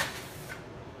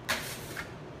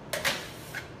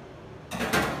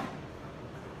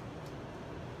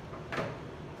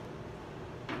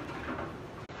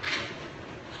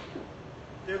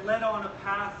they're led on a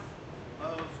path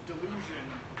of delusion.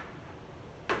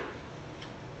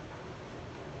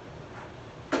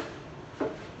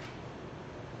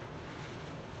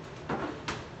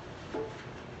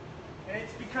 And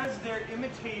it's because they're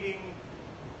imitating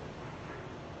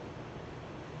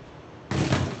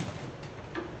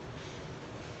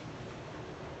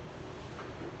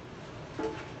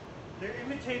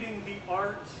the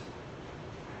art,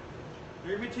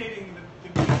 they're imitating the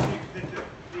music that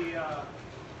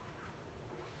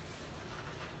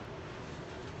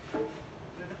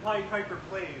the Pied Piper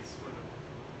plays for them.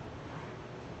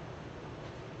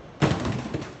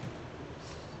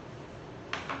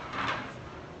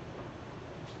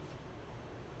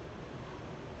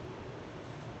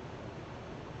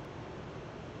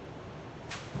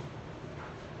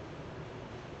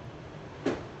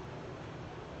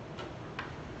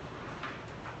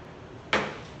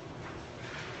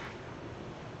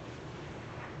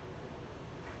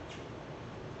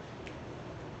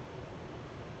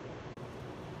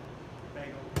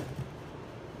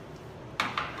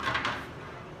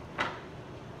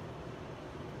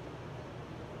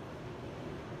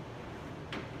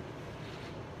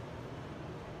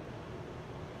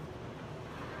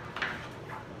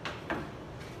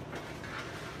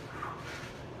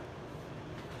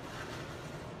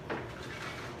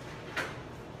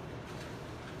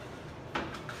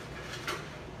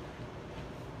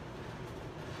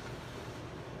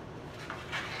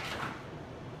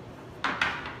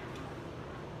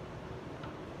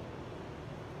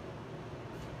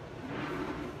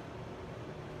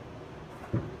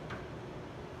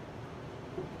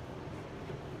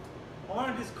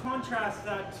 contrast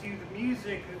that to the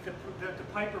music that the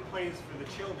piper plays for the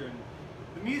children.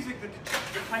 The music that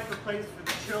the piper plays for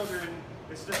the children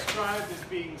is described as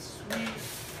being sweet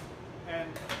and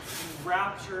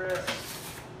rapturous.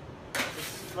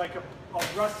 It's like a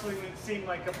rustling that seemed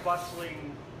like a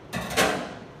bustling.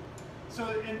 So,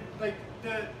 and like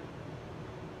the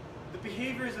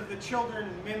behaviors of the children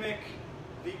mimic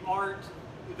the art,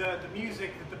 the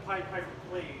music that the piper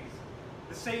plays,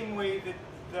 the same way that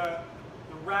the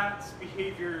rat's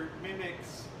behavior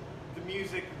mimics the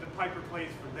music that the piper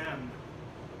plays for them.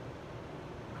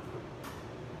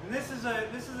 And this is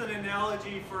an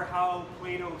analogy for how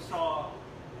Plato saw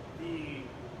the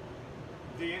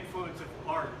influence of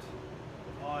art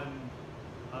on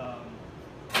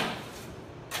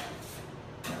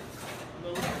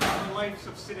the lives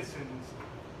of citizens.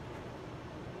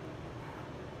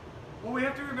 Well, we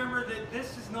have to remember that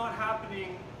this is not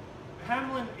happening.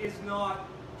 Hamelin is not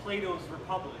Plato's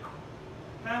republic.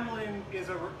 Hamelin is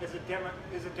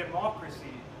a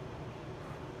democracy,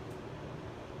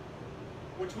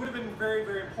 which would have been very,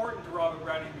 very important to Robert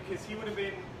Browning, because he would have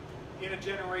been in a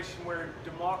generation where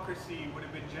democracy would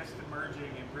have been just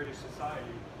emerging in British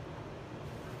society.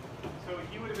 So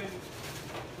he would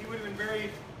have been very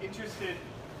interested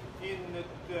in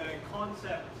the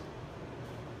concept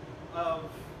of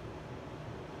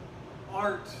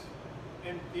art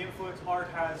and the influence art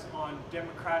has on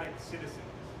democratic citizens.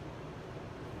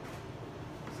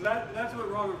 So that's what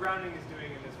Robert Browning is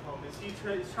doing in this poem. Is he's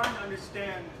trying to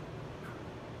understand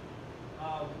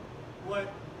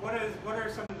what are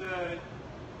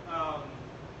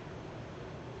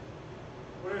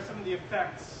some of the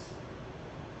effects,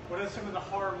 what are some of the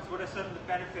harms, what are some of the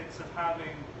benefits of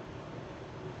having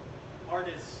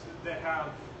artists that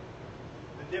have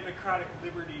the democratic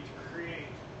liberty to create.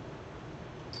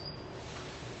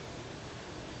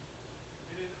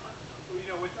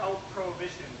 And without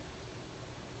prohibition.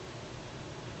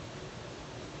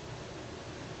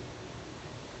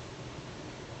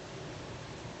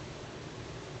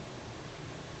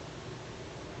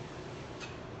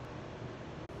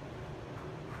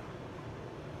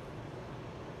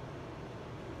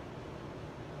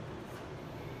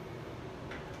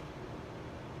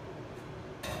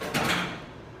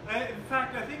 In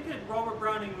fact, I think that Robert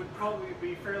Browning would probably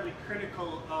be fairly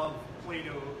critical of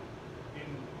Plato in,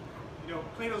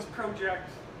 Plato's project.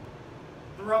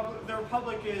 The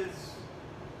Republic is,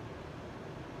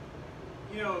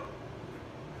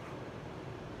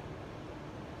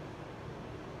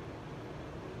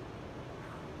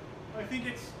 I think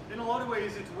it's, in a lot of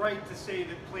ways, it's right to say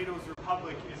that Plato's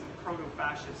Republic is a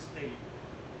proto-fascist state.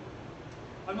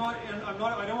 I don't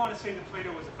want to say that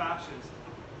Plato was a fascist.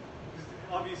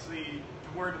 Obviously,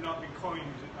 the word had not been coined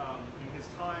in his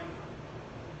time,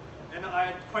 and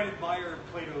I quite admire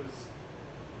Plato's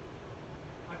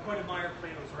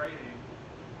writing,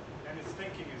 and his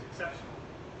thinking is exceptional.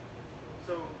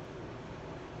 So,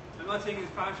 I'm not saying he's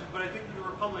fascist, but I think that the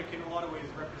Republic, in a lot of ways,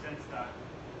 represents that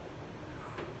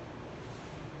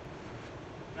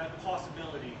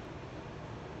possibility.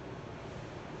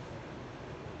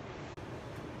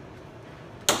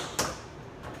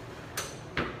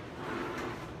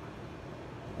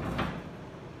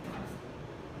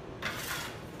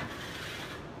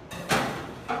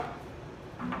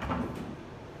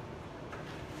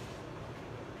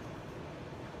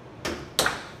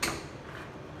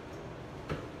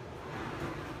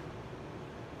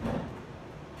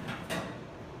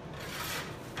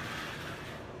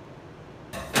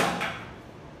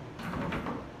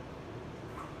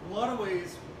 In a lot of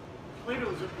ways,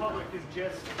 Plato's Republic is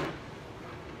just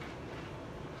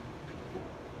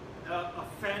a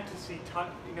fantasy.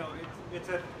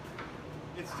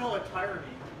 It's still a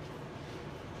tyranny,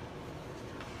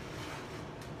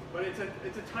 but it's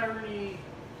a tyranny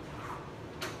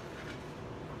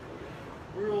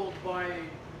ruled by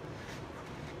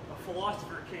a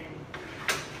philosopher king,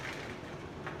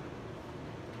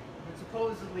 and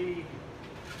supposedly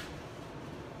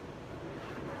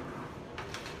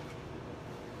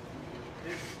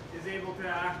is able to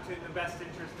act in the best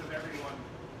interest of everyone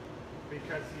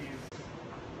because he's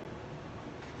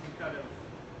some kind of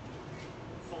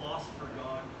philosopher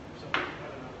god or something. I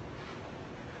don't know.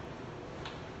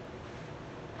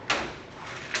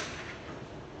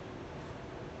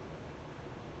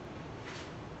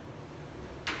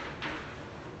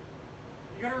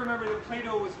 You got to remember that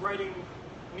Plato was writing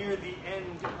near the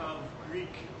end of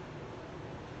Greek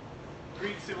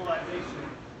civilization.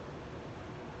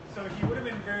 So he would have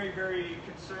been very, very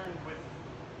concerned with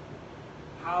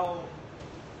how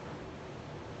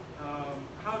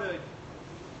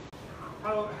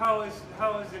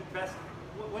is it best?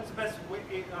 what's the best way,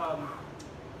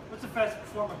 what's the best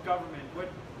form of government?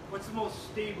 What's the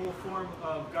most stable form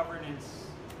of governance?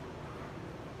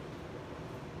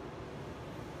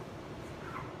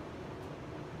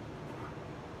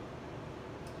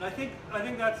 And I think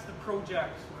that's the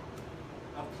project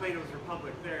of Plato's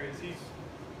Republic. There is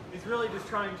he's really just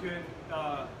trying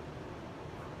to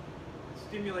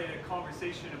stimulate a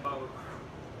conversation about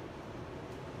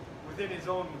within his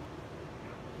own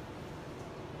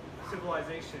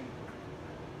civilization.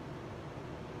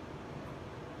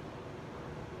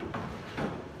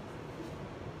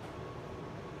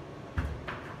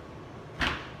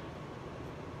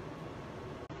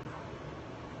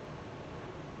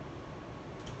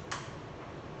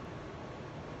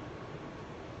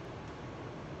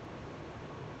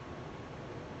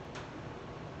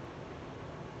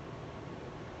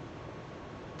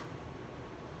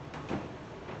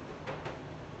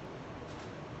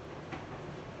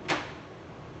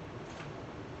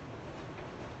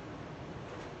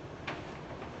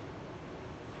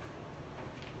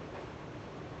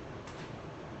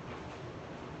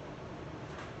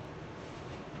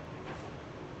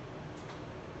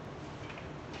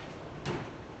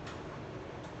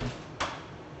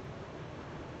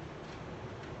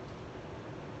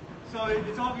 So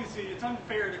it's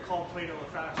unfair to call Plato a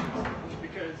fascist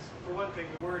because, for one thing,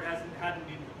 the word hadn't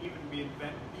even been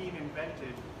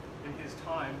invented in his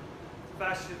time.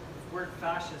 The word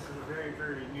fascist is a very,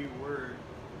 very new word,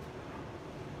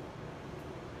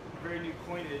 very new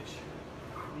coinage,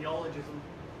 neologism.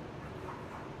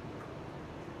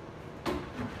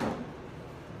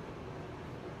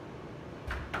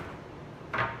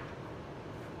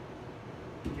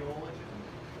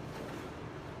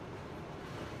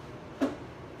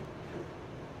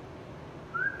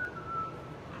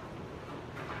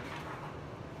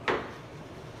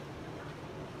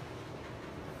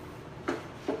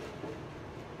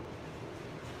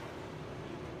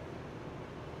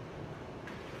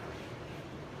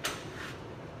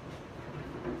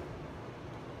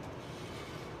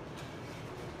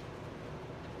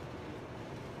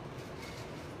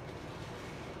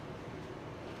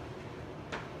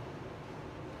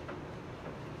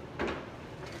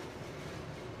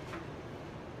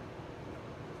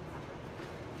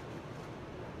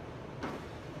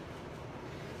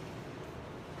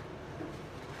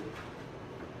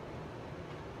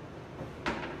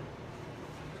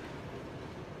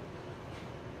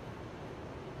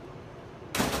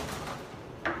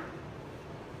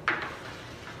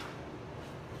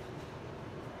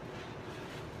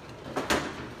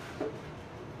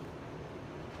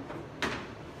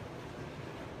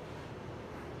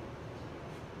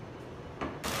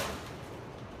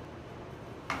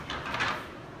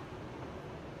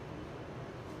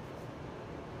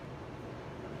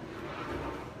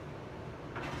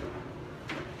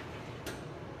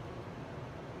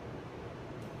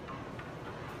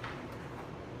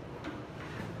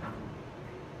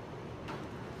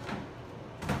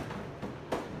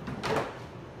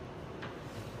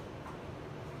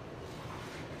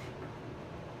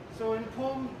 So in the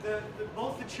poem,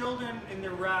 both the children and the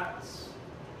rats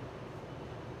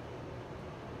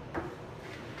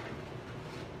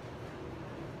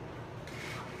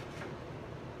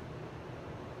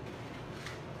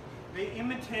they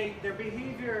imitate, their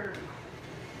behavior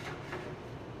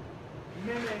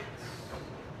mimics,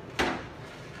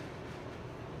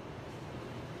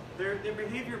 their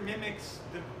behavior mimics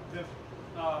the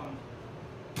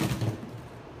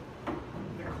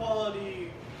quality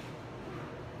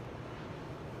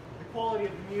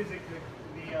of the music that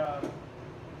the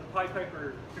Pied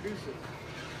Piper produces.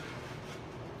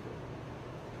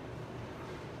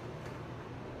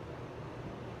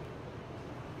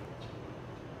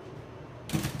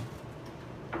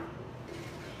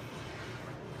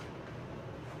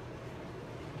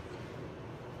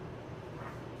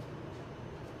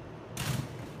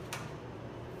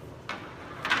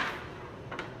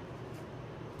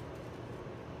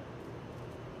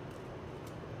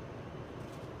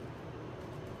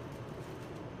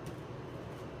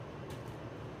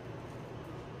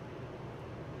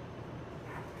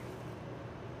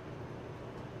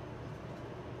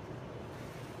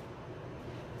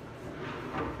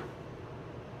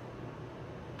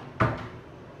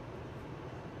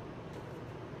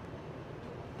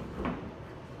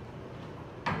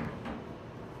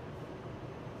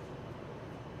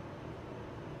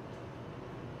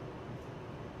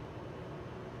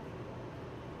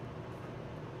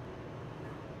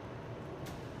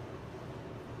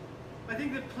 I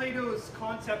think that Plato's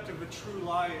concept of a true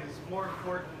lie is more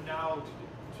important now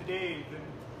today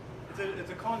than it's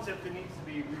a concept that needs to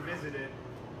be revisited.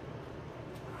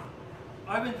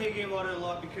 I've been thinking about it a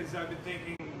lot because I've been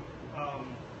thinking,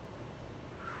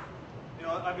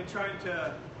 I've been trying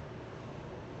to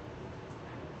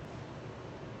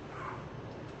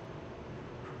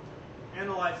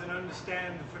analyze and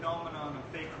understand the phenomenon of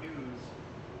fake news.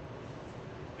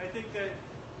 I think that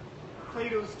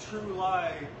Plato's true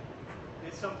lie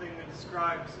is something that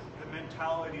describes the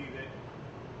mentality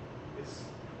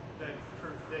that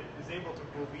is able to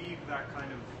believe that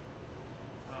kind of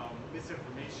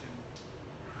misinformation.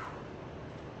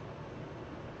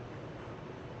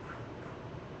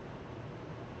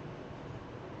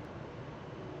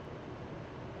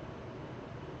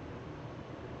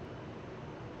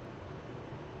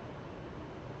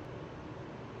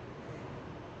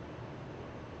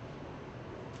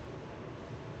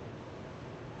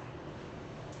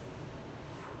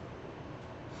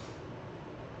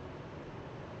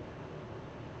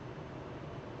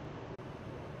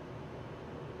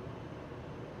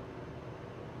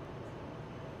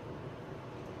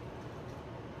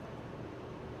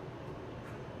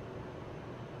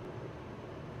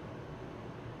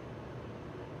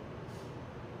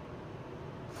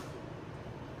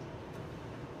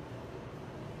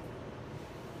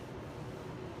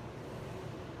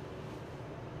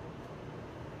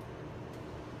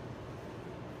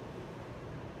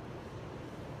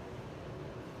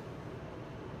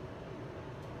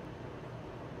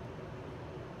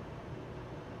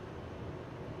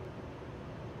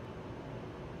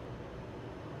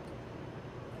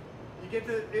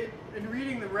 In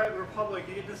reading the Republic,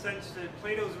 you get the sense that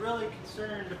Plato's really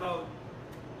concerned about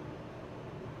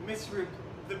the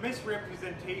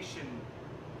misrepresentation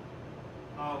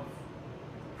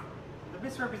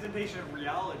of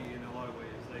reality in a lot of ways.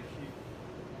 Like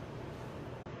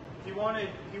he wanted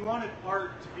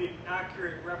art to be an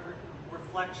accurate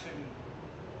reflection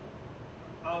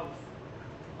of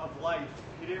life.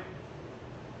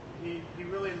 He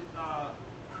really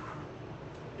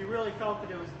felt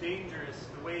that it was dangerous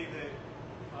the way that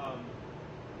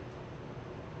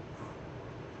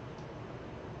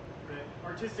that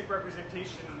artistic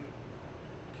representation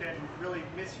can really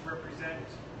misrepresent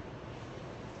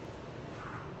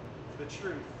the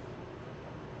truth,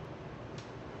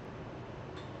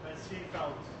 as he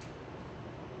felt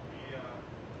he was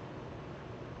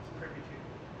privy to.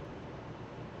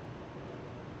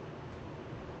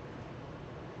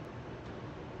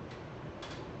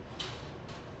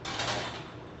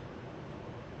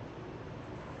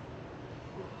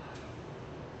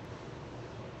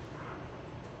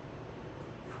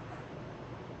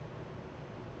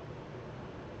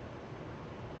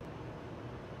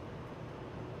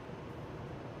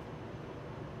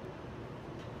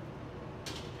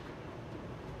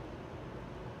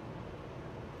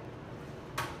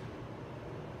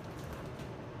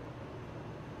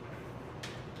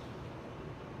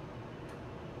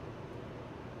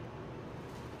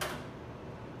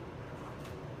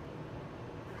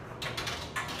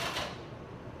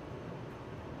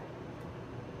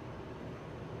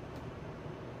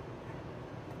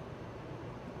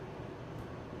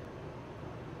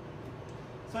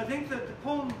 So I think that the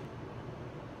poem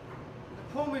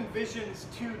envisions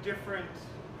two different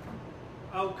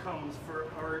outcomes for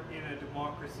art in a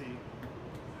democracy,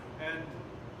 and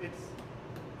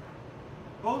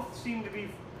both seem to be,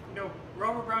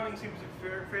 Robert Browning seems to be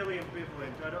fairly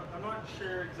ambivalent. I'm not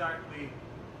sure exactly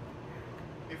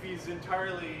if he's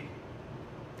entirely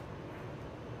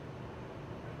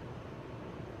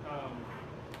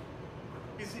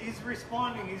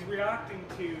he's reacting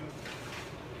to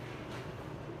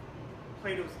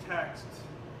Plato's text.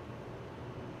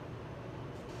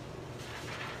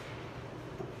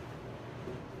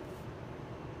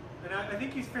 And I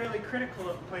think he's fairly critical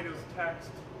of Plato's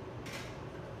text,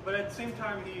 but at the same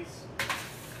time he's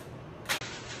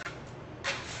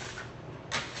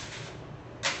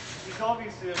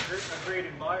obviously a great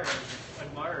admirer.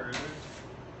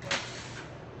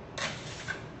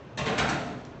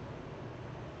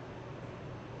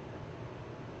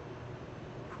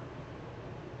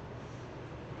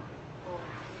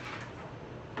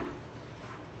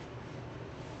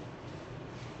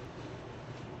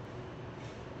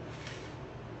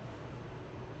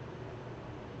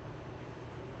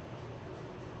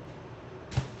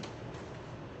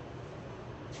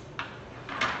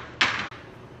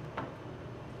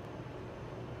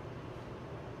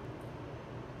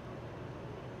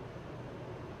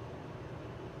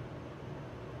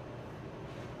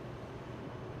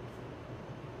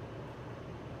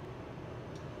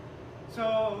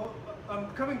 So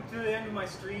I'm coming to the end of my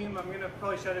stream. I'm going to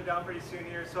probably shut it down pretty soon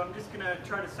here. So I'm just going to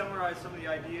try to summarize some of the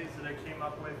ideas that I came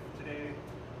up with today.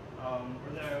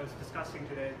 or that I was discussing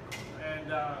today. And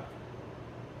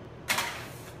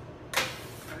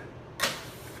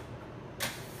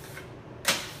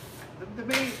the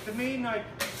main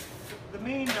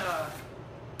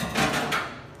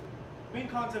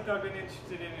concept I've been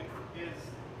interested in is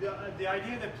the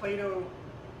idea that Plato,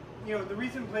 the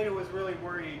reason Plato was really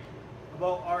worried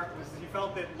about art was he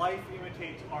felt that life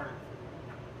imitates art.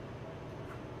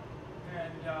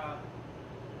 And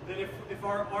that if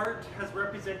our art has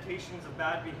representations of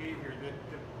bad behavior,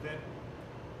 that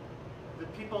the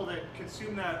people that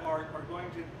consume that art are going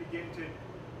to begin to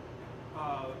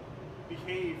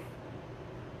behave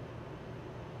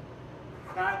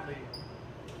badly,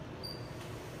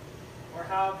 or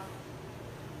have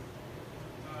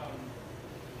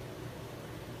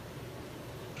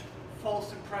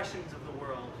false impressions of the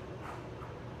world.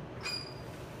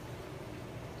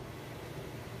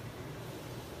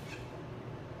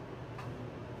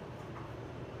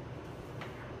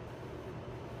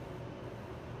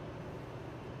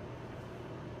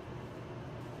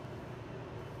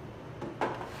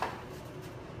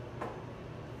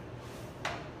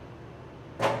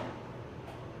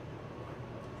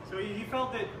 So he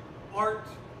felt that art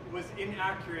was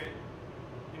inaccurate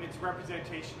in its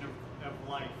representation of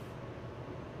life.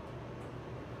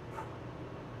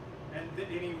 And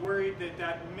he worried that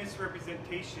that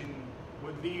misrepresentation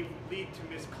would lead to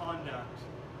misconduct.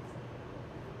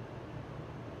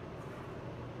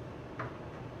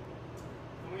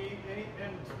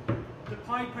 And the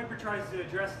Pied Piper tries to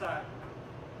address that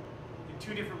in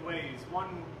two different ways.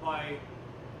 One by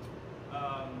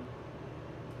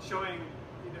showing,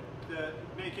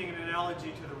 making an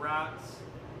analogy to the rats.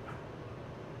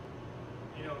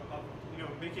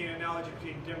 Making an analogy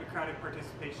between democratic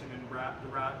participation and the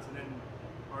rats, and then,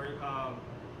 or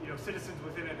citizens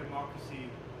within a democracy.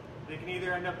 They can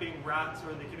either end up being rats,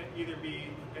 or they can either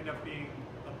end up being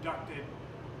abducted,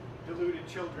 deluded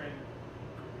children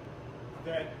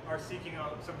that are seeking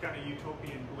out some kind of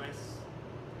utopian bliss,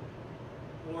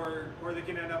 or they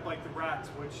can end up like the rats,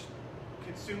 which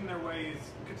consume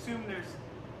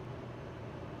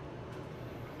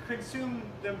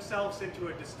themselves into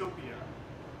a dystopia.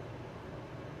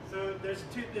 So there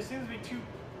seems to be two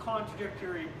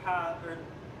contradictory paths, or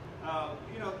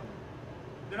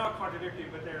they're not contradictory,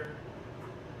 but they're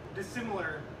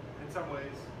dissimilar in some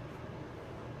ways.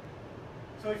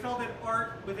 So he felt that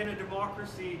art within a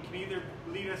democracy can either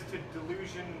lead us to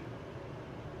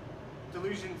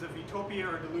delusions of utopia,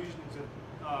 or delusions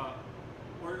of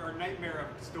or nightmare of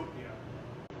dystopia.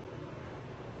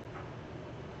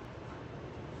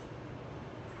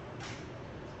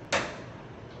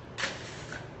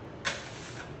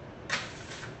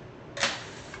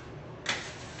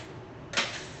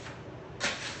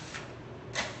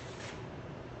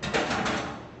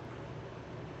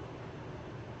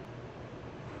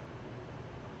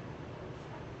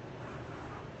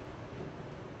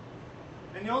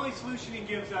 And the only solution he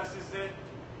gives us is that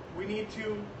we need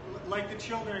to, like the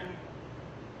children,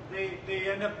 they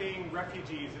end up being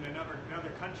refugees in another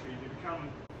country. They become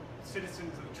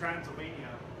citizens of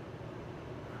Transylvania.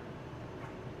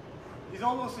 He's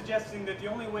almost suggesting that the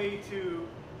only way to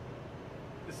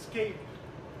escape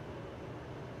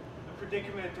the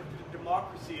predicament of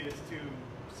democracy is to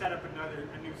set up a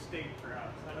new state,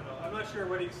 perhaps. I don't know. I'm not sure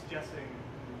what he's suggesting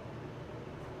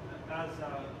as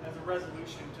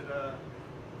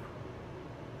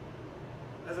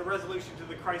a resolution to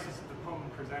the crisis that the poem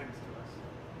presents to us.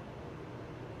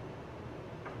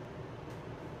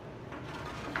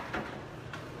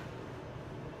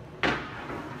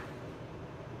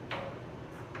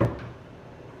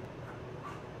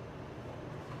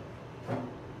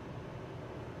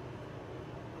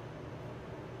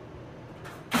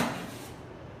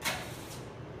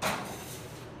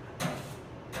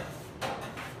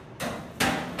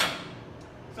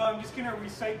 So I'm just going to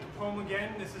recite the poem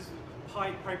again. This is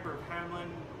Pied Piper of Hamelin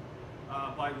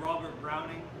by Robert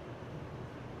Browning.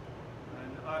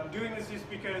 And I'm doing this just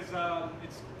because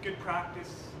it's good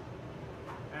practice,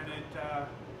 and it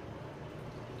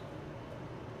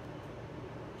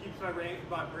keeps my brain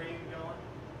going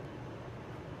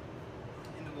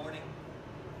in the morning.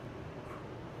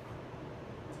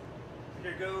 So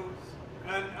here goes.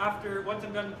 And once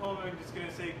I'm done the poem, I'm just going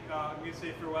to say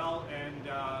farewell, and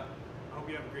I hope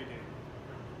you have a great day.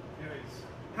 Anyways.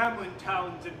 Hamelin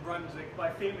towns in Brunswick, by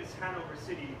famous Hanover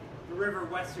city, the river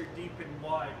Weser deep and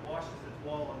wide washes its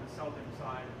wall on the southern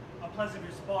side. A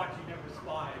pleasanter spot you never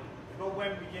spied, but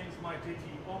when begins my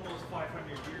duty, almost 500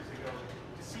 years ago,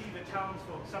 to see the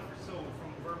townsfolk suffer so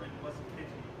from vermin wasn't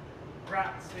pity.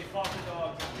 Rats, they fought the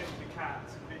dogs and bit the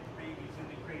cats, and bit the babies in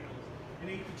the cradles, and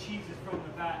ate the cheeses from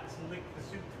the vats, and licked the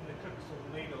soup from the cook's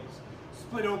old ladles,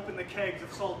 split open the kegs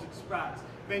of salted sprats,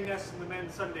 made nests in the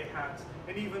men's Sunday hats,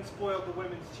 and even spoiled the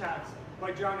women's chats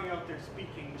by drowning out their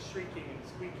speaking, shrieking and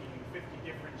squeaking in 50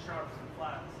 different sharps and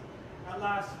flats. At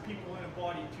last, people in a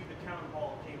body to the town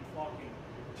hall came flocking.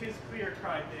 "'Tis clear,"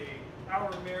 cried they, "our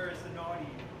mayor is the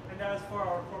naughty, and as for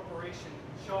our corporation,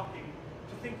 shocking,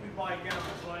 to think we buy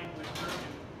gowns lined with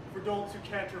vermin, for dolts who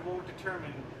can't or won't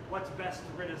determine what's best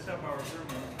to rid us of our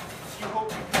vermin. You hope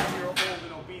because you're old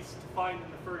and obese to find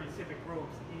in the furry civic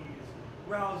robes ease.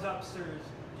 Rouse up, sirs,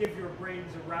 give your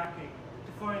brains a racking,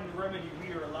 to find the remedy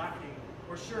we are lacking,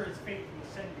 or sure as fate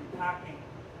will send you packing."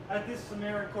 At this, the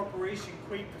mayor and corporation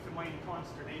quaked with a mighty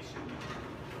consternation.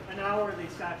 An hour they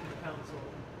sat in council.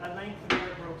 At length the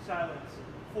mayor broke silence.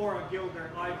 "For a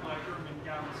gilder eyed my ermine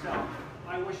gown self.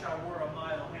 I wish I were a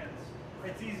mile hence.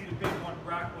 It's easy to bid one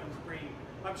rack one's brain.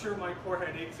 I'm sure my poor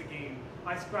head aches again.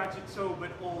 I scratch it so, but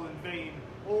all in vain.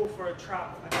 Oh, for a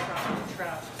trap, a trap, a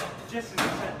trap." Just as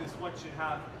he said this, what should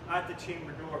have at the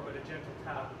chamber door but a gentle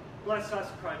tap. "Bless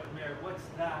us," cried the mayor, "what's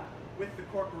that?" With the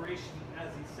corporation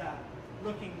as he sat,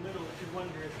 looking little to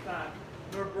wondrous fat,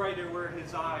 nor brighter were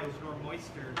his eyes, nor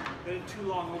moister than a too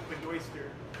long opened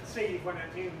oyster, save when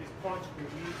at noon his conjugal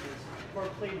muses for a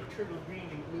plate of turtle green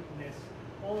and glutinous.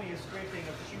 Only a scraping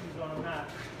of shoes on a mat,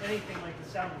 anything like the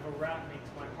sound of a rat makes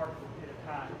my heart go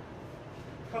pit-a-pat.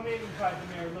 "Come in," cried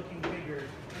the mayor, looking bigger,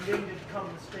 and in did come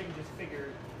the strangest figure.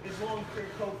 His long clear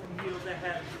coat from heel to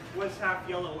head was half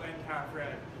yellow and half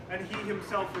red, and he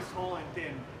himself was tall and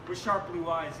thin, with sharp blue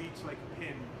eyes each like a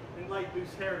pin, and light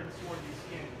loose hair and swarthy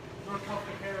skin, nor tuft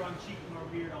of hair on cheek nor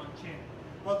beard on chin.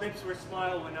 But lips where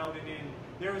smile went out and in,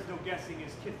 there was no guessing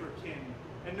his kith or kin,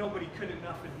 and nobody could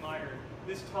enough admire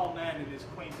this tall man in his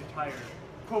quaint attire.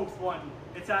 Quoth one,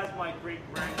 "It's as my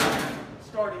great-grandfather,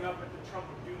 starting up at the trump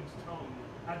of doom's tone,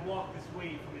 had walked this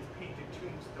way from his painted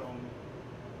tombstone."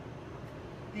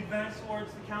 He advanced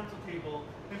towards the council table,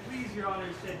 "And please, your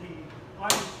honor," said he, "I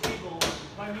was able,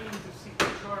 by means of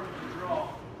secret charm to draw,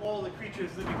 all the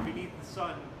creatures living beneath the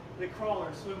sun, that crawl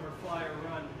or swim or fly or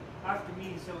run, after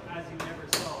me so as you never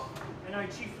saw. And I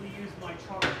chiefly use my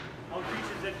charm, all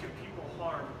creatures that do people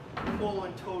harm, the mole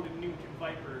and toad and newt and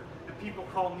viper, and people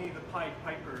call me the Pied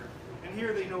Piper." And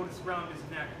here they notice round his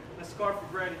neck a scarf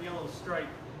of red and yellow stripe,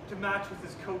 to match with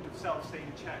his coat of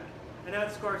self-same check. And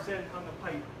at scarf's end hung a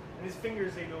pipe, and his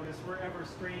fingers they noticed were ever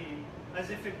straining, as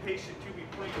if impatient to be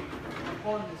playing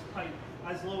upon this pipe,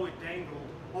 as low it dangled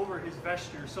over his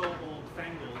vesture so old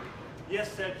fangled.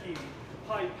 "Yes," said he,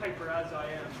 "Pied Piper as I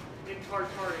am, in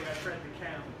Tartary I fed the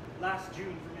cam, last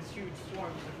June from his huge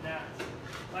swarms of gnats.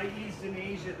 I eased in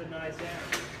Asia the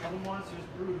Nizam, of a monstrous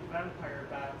brood of vampire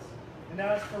bats. And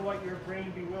as for what your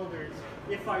brain bewilders,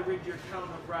 if I rid your town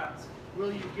of rats,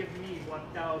 will you give me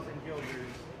 1,000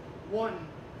 guilders?"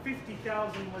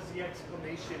 50,000 was the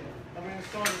exclamation of an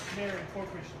astonished mayor and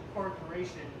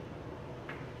corporation.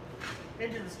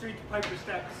 Into the street the piper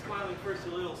stepped, smiling first a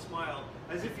little smile,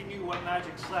 as if he knew what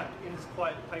magic slept in his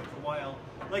quiet pipe the while.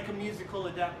 Like a musical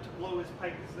adept, to blow his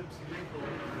pipe his lips he wrinkled,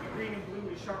 green and blue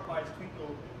his sharp eyes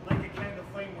twinkled, like a candle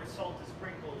flame where salt is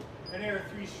sprinkled. And ere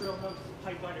 3 shrill notes the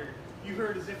pipe uttered, you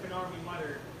heard as if an army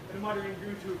muttered, and a muttering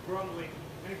grew to a grumbling,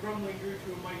 and a grumbling grew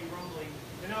to a mighty rumbling,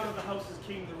 and out of the houses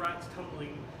came the rats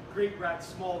tumbling, great rats,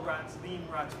 small rats, lean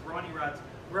rats, brawny rats,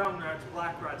 brown rats,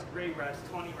 black rats, grey rats,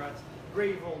 tawny rats,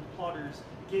 grave old plotters,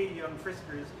 gay young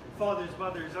friskers, fathers,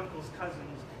 mothers, uncles,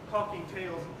 cousins, cocking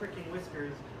tails and pricking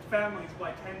whiskers, families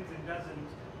by tens and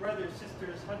dozens, brothers,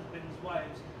 sisters, husbands,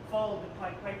 wives, followed the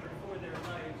Pied Piper for their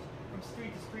lives. From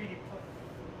street to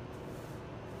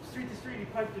street he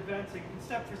piped advancing, and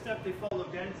step for step they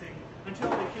followed dancing, until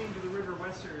they came to the river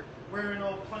Weser, wherein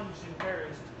all plunged and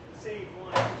perished, save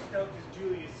one who stout as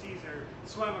Julius Caesar,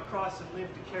 swam across and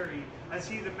lived to carry, as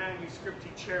he the manuscript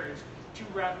he cherished, to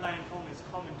Ratland home his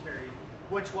commentary,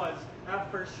 which was,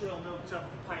 at first shrill notes of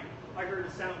the pipe, I heard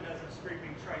a sound as of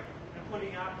scraping tripe, and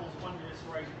putting apples wondrous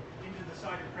ripe, into the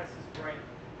cider presses bright,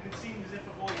 and it seemed as if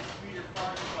a voice, sweeter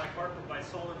far than by harp or by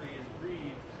psaltery is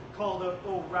breathed, called out,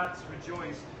 "Oh, rats,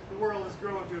 rejoice, the world has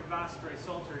grown to a vast dry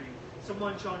saltery, so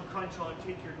munch on, crunch on,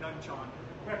 take your nunch on,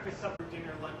 breakfast, supper,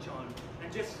 dinner, lunch on,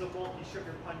 and just as a bulky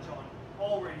sugar punch on,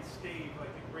 already staved like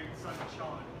a great sun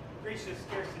shone. Gracious,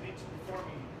 scarce an inch before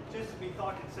me, just as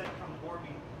methought it said, come bore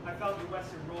me, I felt the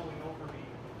Western rolling over me.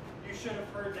 You should have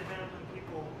heard the Hamlin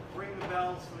people ring the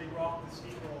bells till they rock the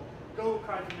steeple. Go,"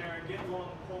 cried the mayor, "and get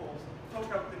long poles,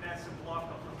 poke out the nests and block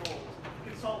up the holes.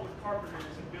 Consult with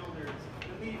carpenters and builders,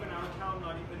 and leave in our town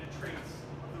not even a trace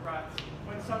of the rats.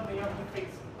 When suddenly up the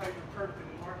face of the piper perked in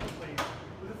the marketplace,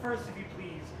 with the first, if you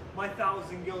please, my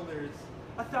 1,000 guilders."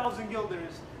 1,000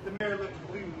 guilders. The mayor looked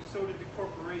blue, so did the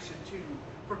corporation too.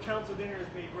 For council dinners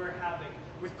made rare havoc,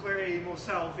 with Claire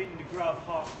Moselle, Vin de Grave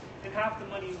Hawk, and half the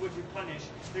money would replenish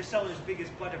their cellar's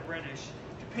biggest butt of Rhenish,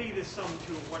 to pay this sum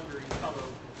to a wondering fellow,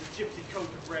 with gypsy coat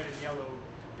of red and yellow.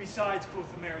 Besides,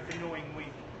 quoth the mayor with a knowing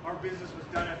wink, our business was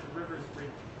done at the river's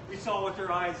brink. We saw with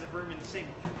our eyes the vermin sink,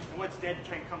 and what's dead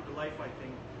can't come to life, I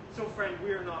think. So friend,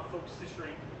 we are not folks to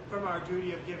shrink from our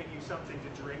duty of giving you something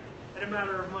to drink, and a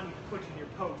matter of money to put in your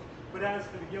poke. But as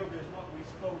for the guilders, what we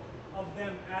spoke of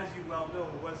them, as you well know,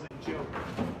 was a joke.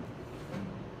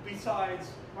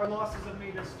 Besides, our losses have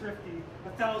made us thrifty.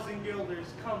 1,000 guilders,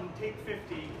 come, take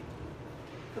 50.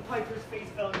 The piper's face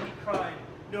fell and he cried,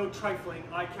 no trifling,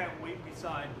 I can't wait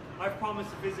beside. I've promised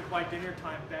to visit by dinner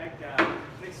time Baghdad,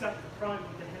 and accept the crime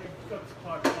of the head cook's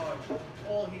Lodge.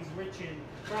 All he's rich in,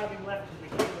 for having left in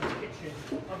the hero's kitchen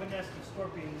of a nest of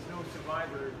scorpions, no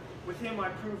survivor. With him I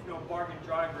prove no bargain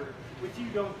driver. With you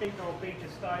don't think I'll bait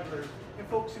a stiver. And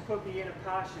folks who put me in a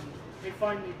passion, they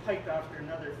find me pipe after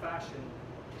another fashion.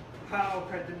 How,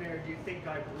 cried the mayor, do you think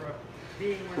I brook,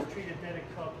 being worse treated than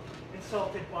a cook,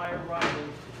 insulted by a rival,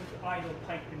 with idle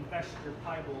pipe and vesture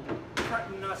piebald?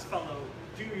 Threaten us, fellow,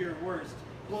 do your worst,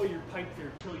 blow your pipe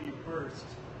there till you burst.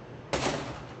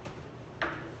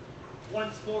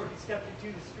 Once more he stepped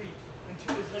into the street, and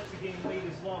to his lips again laid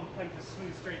his long pipe a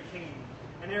smooth straight cane.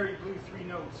 And ere he blew 3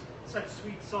 notes, such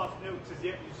sweet soft notes as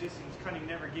yet musicians cunning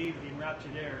never gave the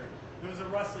enraptured air. There was a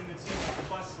rustling that seemed like a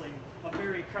bustling, of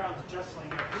merry crowds justling,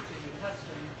 and pitching and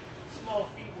hustling. Small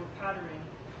feet were pattering,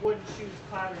 wooden shoes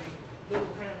clattering,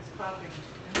 little hands clapping,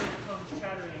 and little tongues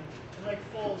chattering, and like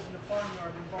foals in the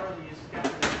farmyard when barley is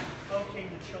scattering, out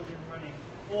came the children running,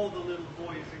 all the little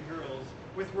boys and girls,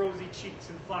 with rosy cheeks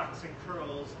and flaxen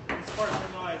curls, and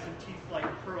sparkling eyes and teeth like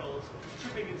pearls,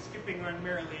 tripping and skipping on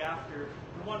merrily after,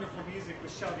 the wonderful music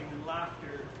was shouting and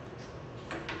laughter.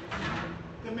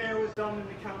 The mayor was dumb and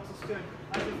the council stood,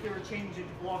 as if they were changed into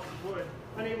blocks of wood,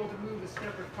 unable to move a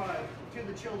step or cry, to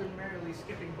the children merrily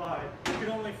skipping by, who could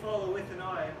only follow with an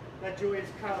eye that joyous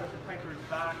crowd at the piper's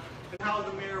back, and how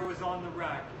the mayor was on the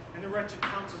rack, and the wretched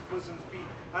council's bosoms beat,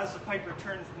 as the piper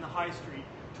turned from the high street,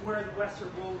 to where the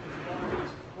westward rolled his waters,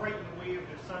 bright in the way of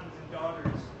their sons and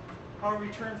daughters. How he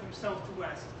returned from south to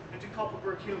west, and to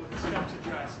Coppelbrook Hill with his steps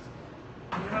addressed.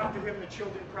 And after him the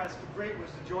children pressed, but great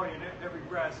was the joy in every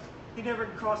breast. He never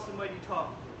crossed the mighty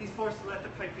top, he's forced to let the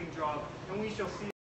piping drop, and we shall see